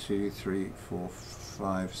 1, 2, 3, 4,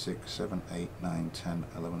 5, 6, 7, 8, 9, 10,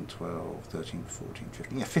 11, 12, 13, 14,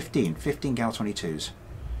 15. Yeah, 15 GAL 22s.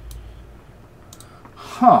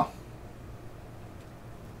 Huh.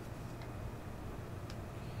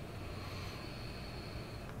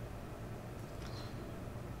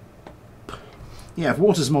 Yeah, if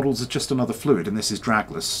water's models are just another fluid and this is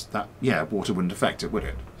dragless, that, yeah, water wouldn't affect it, would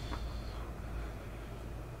it?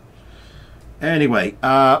 Anyway,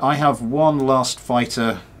 I have one last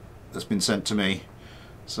fighter that's been sent to me,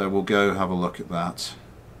 so we'll go have a look at that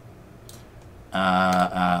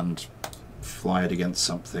and fly it against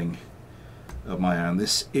something of my own.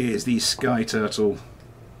 This is the Sky Turtle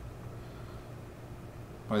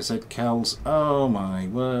by ZKels. Oh my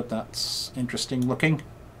word, that's interesting looking.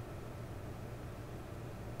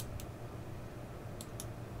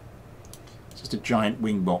 It's just a giant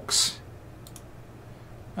wing box.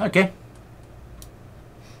 Okay.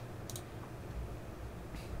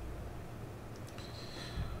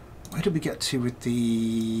 Where did we get to with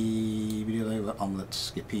the video omelette,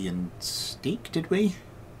 Skippy and Steak, did we?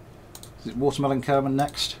 Is it Watermelon Kerman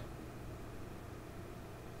next?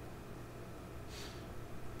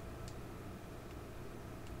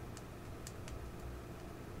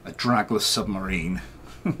 A dragless submarine.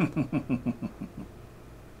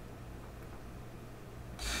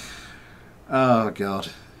 Oh God.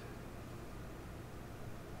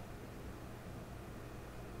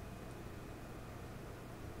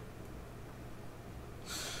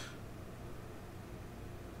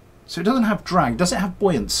 So it doesn't have drag. Does it have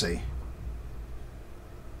buoyancy?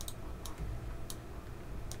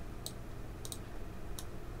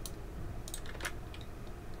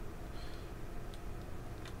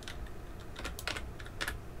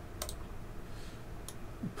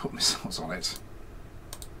 Put missiles on it.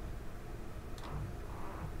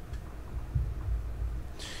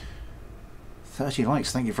 $30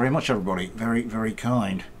 likes. Thank you very much, everybody. Very, very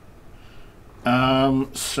kind.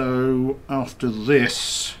 So after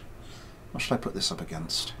this, what should I put this up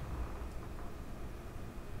against?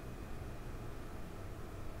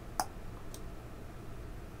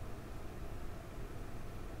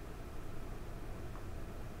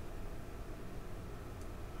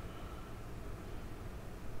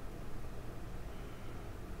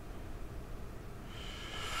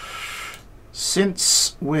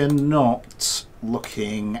 Since we're not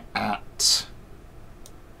looking at...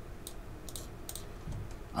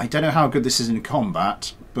 I don't know how good this is in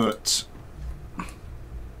combat, but...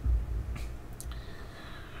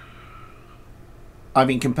 I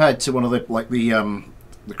mean, compared to one of the, like the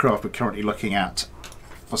craft we're currently looking at,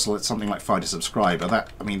 for something like Fighter Subscriber,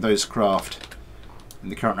 that, I mean, those craft in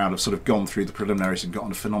the current round have sort of gone through the preliminaries and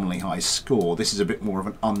gotten a phenomenally high score. This is a bit more of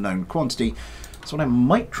an unknown quantity. So what I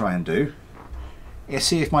might try and do is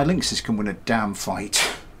see if my Lynxes can win a damn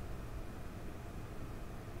fight.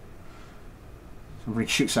 Somebody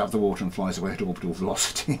shoots out of the water and flies away at orbital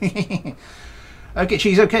velocity. Okay,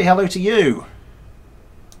 Cheese, okay, hello to you.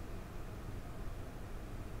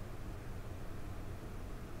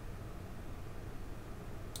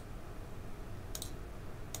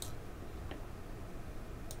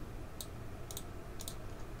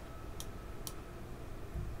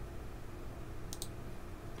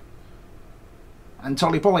 And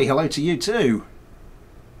Tolly Polly, hello to you too.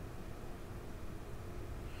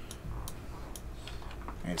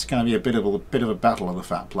 It's going to be a bit of a battle of the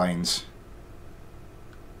fat plains.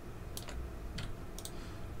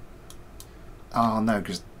 Oh no,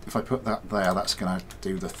 because if I put that there, that's going to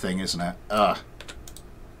do the thing, isn't it? So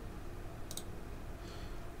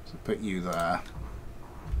put you there.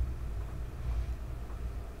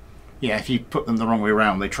 Yeah, if you put them the wrong way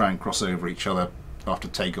around, they try and cross over each other after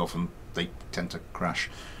takeoff, and they tend to crash.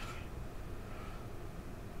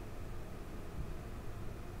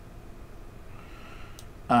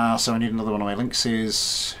 So I need another one of my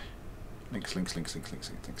Lynxes. Links.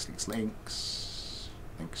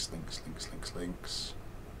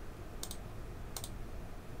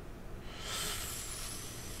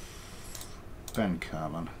 Ben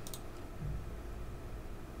Kerman.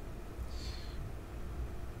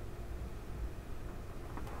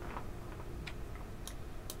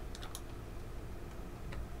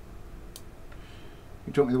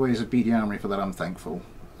 You taught me the ways of BD Armory, for that I'm thankful.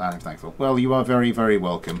 I'm thankful. Well, you are very, very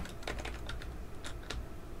welcome.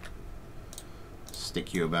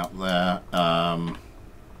 Stick you about there.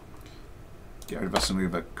 Get rid of us and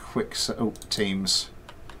move a quick... Oh, teams.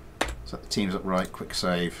 Set the teams up right, quick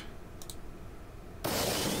save.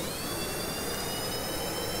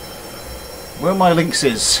 Well, my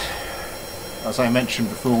Lynxes, as I mentioned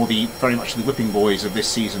before, very much the whipping boys of this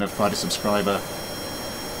season of Fighter Subscriber,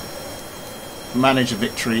 manage a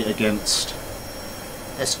victory against...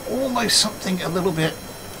 There's almost something a little bit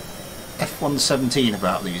F-117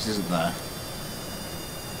 about these, isn't there?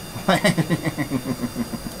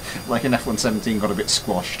 Like an F-117 got a bit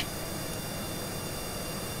squashed.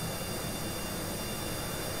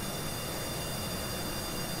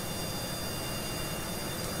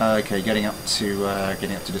 Okay, getting up to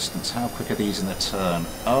distance. How quick are these in the turn?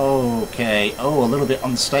 Okay. Oh, a little bit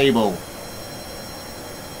unstable.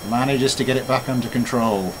 Manages to get it back under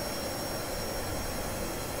control.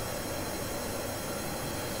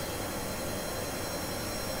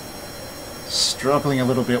 Struggling a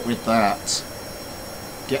little bit with that.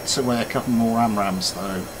 Gets away a couple more AMRAAMs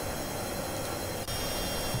though.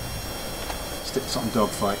 Sticks on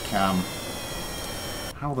dogfight cam.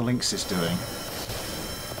 How are the Lynxes doing?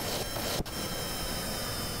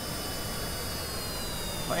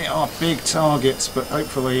 They are big targets, but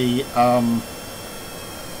hopefully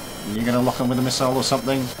you're going to lock them with a missile or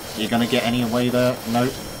something? You're going to get any away there?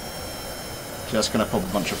 Nope. Just going to pop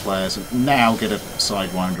a bunch of flares and now get a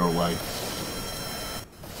Sidewinder away.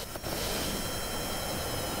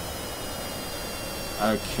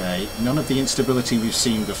 Okay, none of the instability we've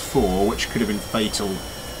seen before, which could have been fatal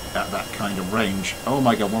at that kind of range. Oh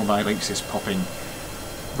my god, one of my Lynx is popping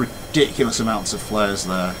ridiculous amounts of flares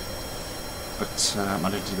there. But I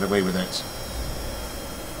managed to get away with it.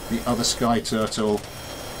 The other Sky Turtle...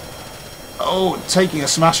 Oh, taking a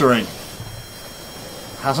smattering.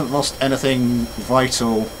 Hasn't lost anything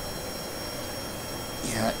vital.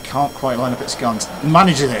 Yeah, can't quite line up its guns.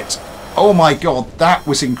 Manages it. Oh my god, that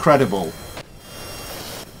was incredible.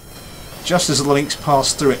 Just as the Lynx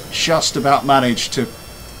passed through it, just about managed to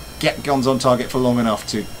get guns on target for long enough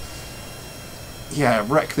to, yeah,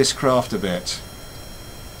 wreck this craft a bit.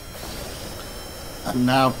 And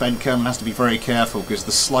now Ben Kerman has to be very careful because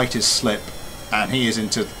the slightest slip and he is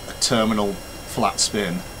into a terminal flat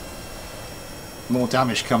spin. More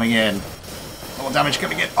damage coming in. More damage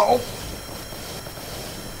coming in. Oh!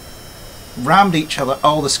 Rammed each other.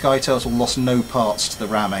 Oh, the Sky Turtle lost no parts to the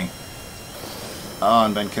ramming. Oh,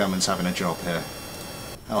 and Ben Kerman's having a job here.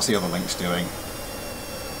 How's the other Lynx doing?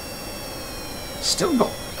 Still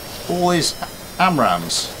got all his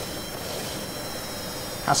AMRAAMs.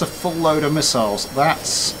 Has a full load of missiles.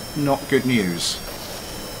 That's not good news.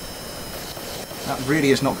 That really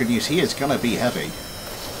is not good news. He is going to be heavy.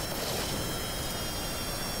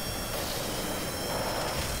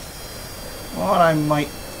 What I might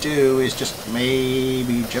do is just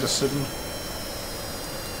maybe jettison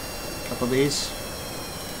a couple of these.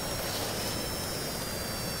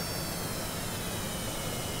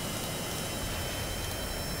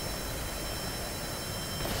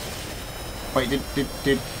 Wait,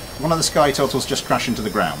 did one of the sky turtles just crash into the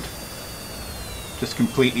ground? Just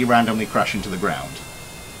completely randomly crash into the ground?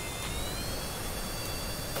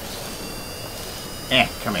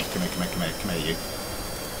 Come here, you.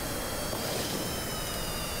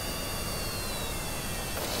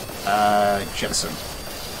 Jettison.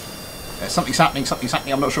 Something's happening,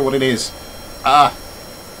 I'm not sure what it is.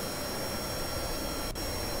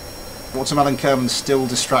 Watermelon Kerman's still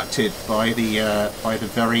distracted by the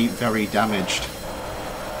very, very damaged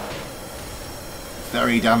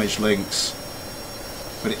links.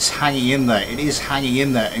 But it's hanging in there. It is hanging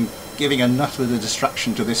in there and giving enough of a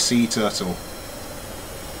distraction to this sea turtle.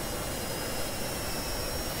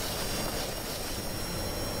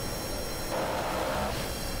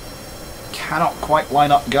 Cannot quite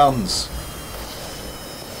line up guns.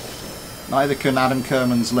 Neither can Adam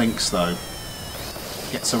Kerman's lynx, though.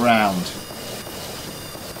 Gets around.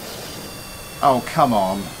 Oh, come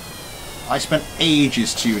on. I spent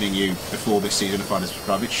ages tuning you before this season of Fighters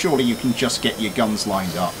Prescribed. Surely you can just get your guns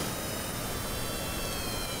lined up.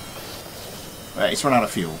 It's run out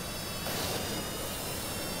of fuel.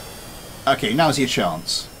 Okay, now's your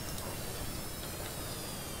chance.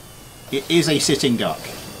 It is a sitting duck.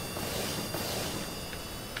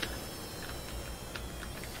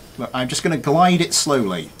 Look, I'm just going to glide it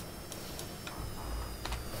slowly.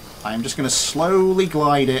 I'm just going to slowly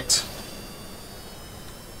glide it.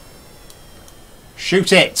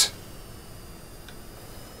 Shoot it!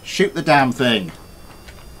 Shoot the damn thing.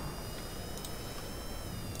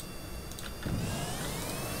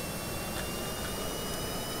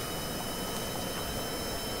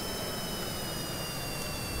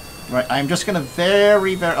 Right, I'm just going to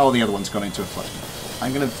very... Oh, the other one's gone into a flight.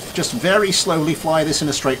 I'm going to just very slowly fly this in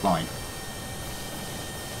a straight line.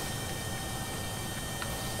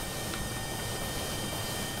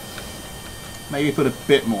 Maybe put a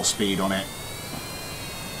bit more speed on it.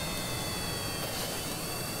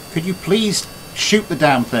 Could you please shoot the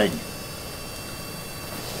damn thing?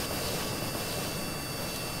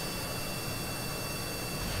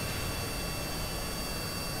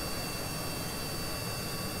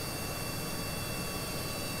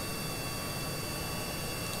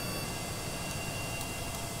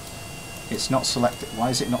 It's not selected. Why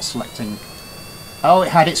is it not selecting? Oh, it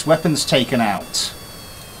had its weapons taken out.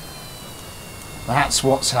 That's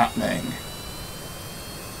what's happening.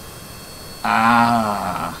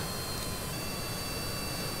 Ah.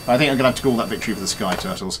 I think I'm going to have to call that victory for the Sky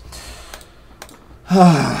Turtles.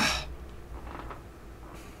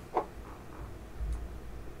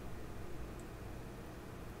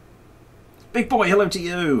 Big boy, hello to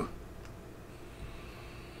you.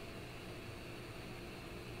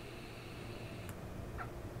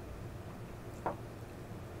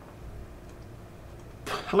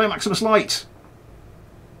 Hello, Maximus Light.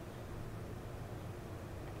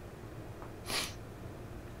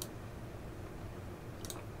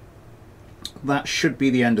 That should be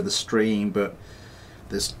the end of the stream, but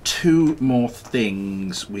there's two more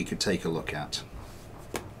things we could take a look at.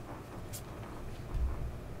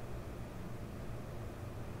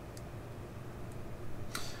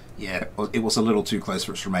 Yeah, it was a little too close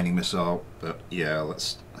for its remaining missile, but yeah,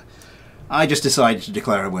 let's... I just decided to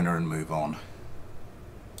declare a winner and move on.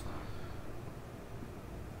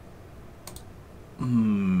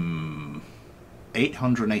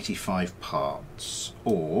 885 parts,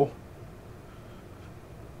 or...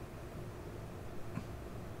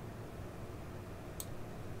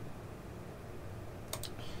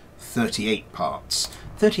 38 parts.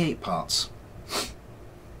 38 parts.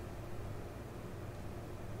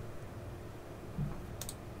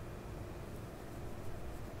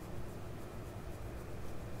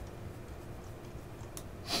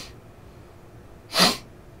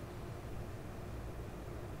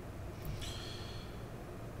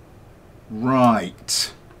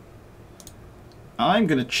 Right. I'm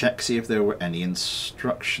going to check, see if there were any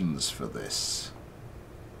instructions for this.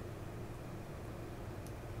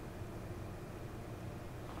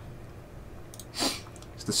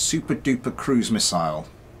 It's the Super Duper Cruise Missile.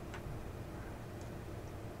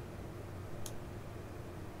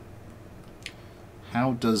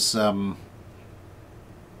 How does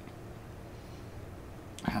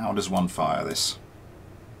one fire this?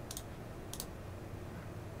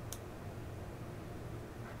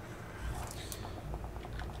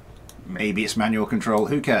 Maybe it's manual control.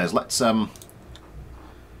 Who cares? Let's go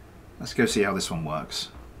see how this one works.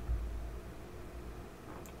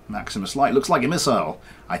 Maximus Light looks like a missile.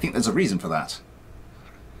 I think there's a reason for that.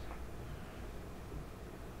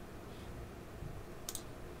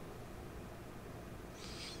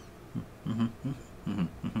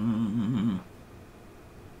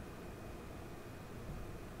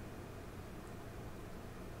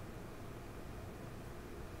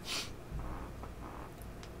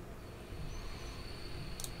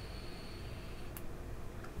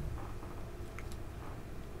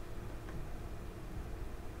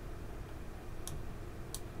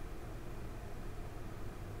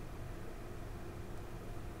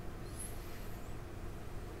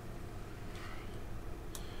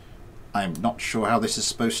 I'm not sure how this is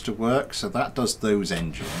supposed to work, so that does those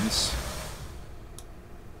engines.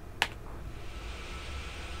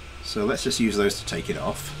 So let's just use those to take it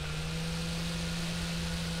off.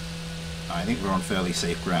 I think we're on fairly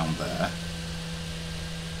safe ground there.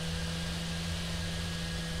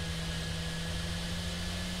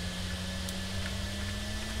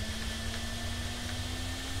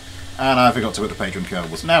 And I forgot to put the patron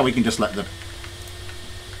cables. Now we can just let the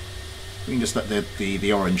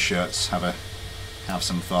the orange shirts have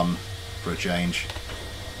some fun for a change.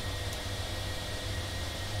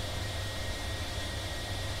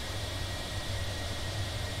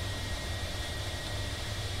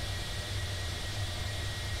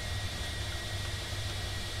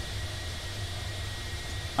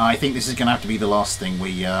 I think this is going to have to be the last thing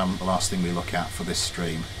we look at for this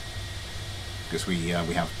stream, because we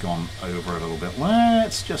have gone over a little bit.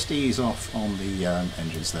 Let's just ease off on the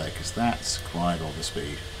engines there, because that's quite over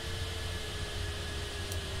speed.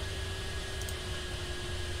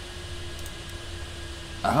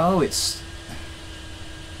 Oh, it's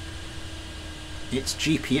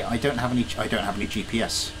GPS. I don't have any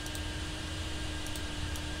GPS.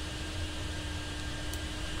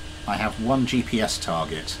 I have one GPS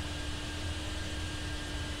target.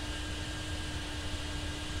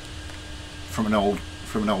 From an old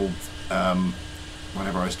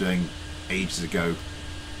whatever I was doing ages ago.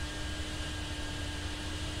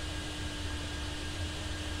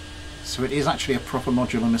 So it is actually a proper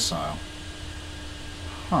modular missile.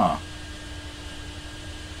 Huh.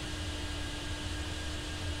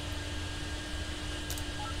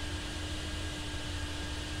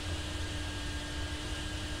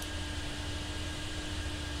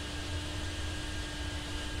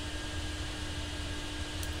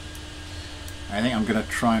 I think I'm going to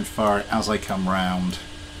try and fire it as I come round,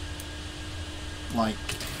 like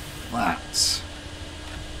that.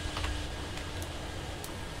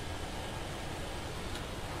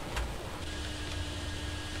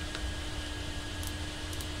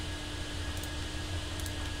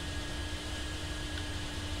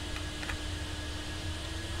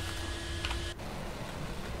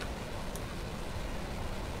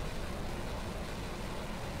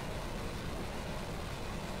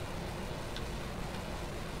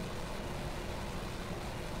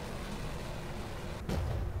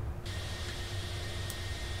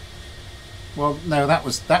 Well, no, that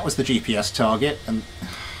was the GPS target, and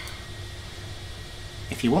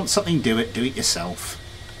if you want something, do it yourself.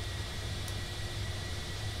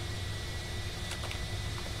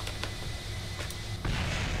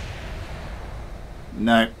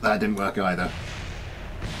 No, that didn't work either.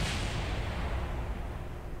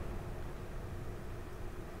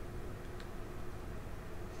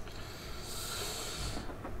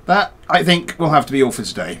 That, I think, will have to be all for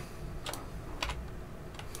today.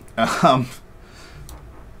 I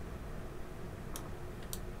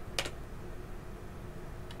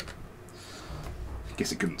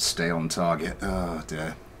guess it couldn't stay on target. Oh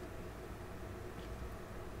dear.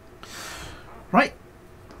 Right,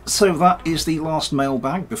 so that is the last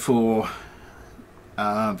mailbag before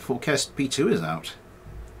KSP2 is out.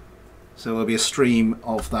 So there'll be a stream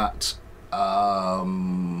of that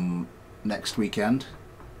next weekend.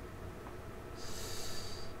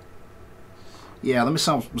 Yeah, the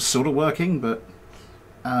missile was sort of working, but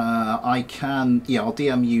I can. Yeah, I'll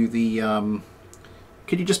DM you the.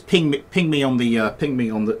 Could you just ping me on the ping me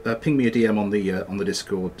a DM on the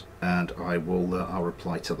Discord, and I will I'll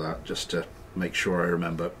reply to that just to make sure I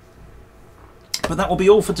remember. But that will be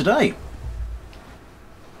all for today.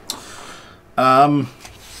 Another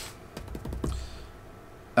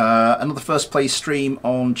first play stream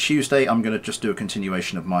on Tuesday. I'm going to just do a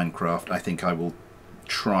continuation of Minecraft. I think I will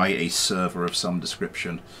try a server of some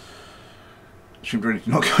description. Should really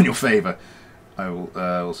not go in your favour. I will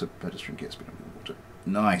also pedestrian gets bit of water.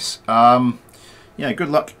 Nice. Yeah, good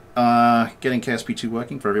luck getting KSP2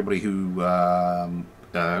 working for everybody who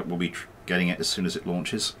will be getting it as soon as it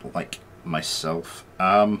launches, like myself.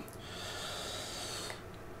 That'll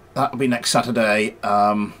be next Saturday.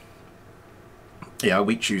 Yeah, a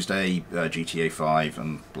week Tuesday, GTA 5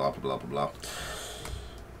 and blah, blah, blah, blah, blah.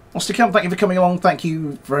 What's to come? Thank you for coming along. Thank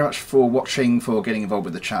you very much for watching, for getting involved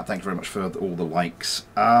with the chat. Thank you very much for all the likes.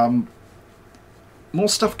 More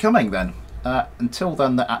stuff coming then. Until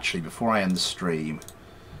then, actually, before I end the stream,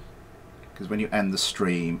 because when you end the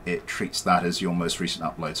stream, it treats that as your most recent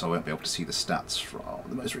upload, so I won't be able to see the stats from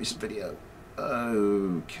the most recent video.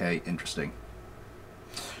 Okay, interesting.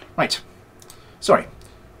 Right. Sorry.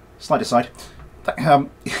 Slide aside.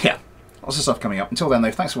 Yeah, lots of stuff coming up. Until then,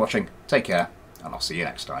 though, thanks for watching. Take care, and I'll see you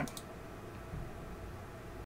next time.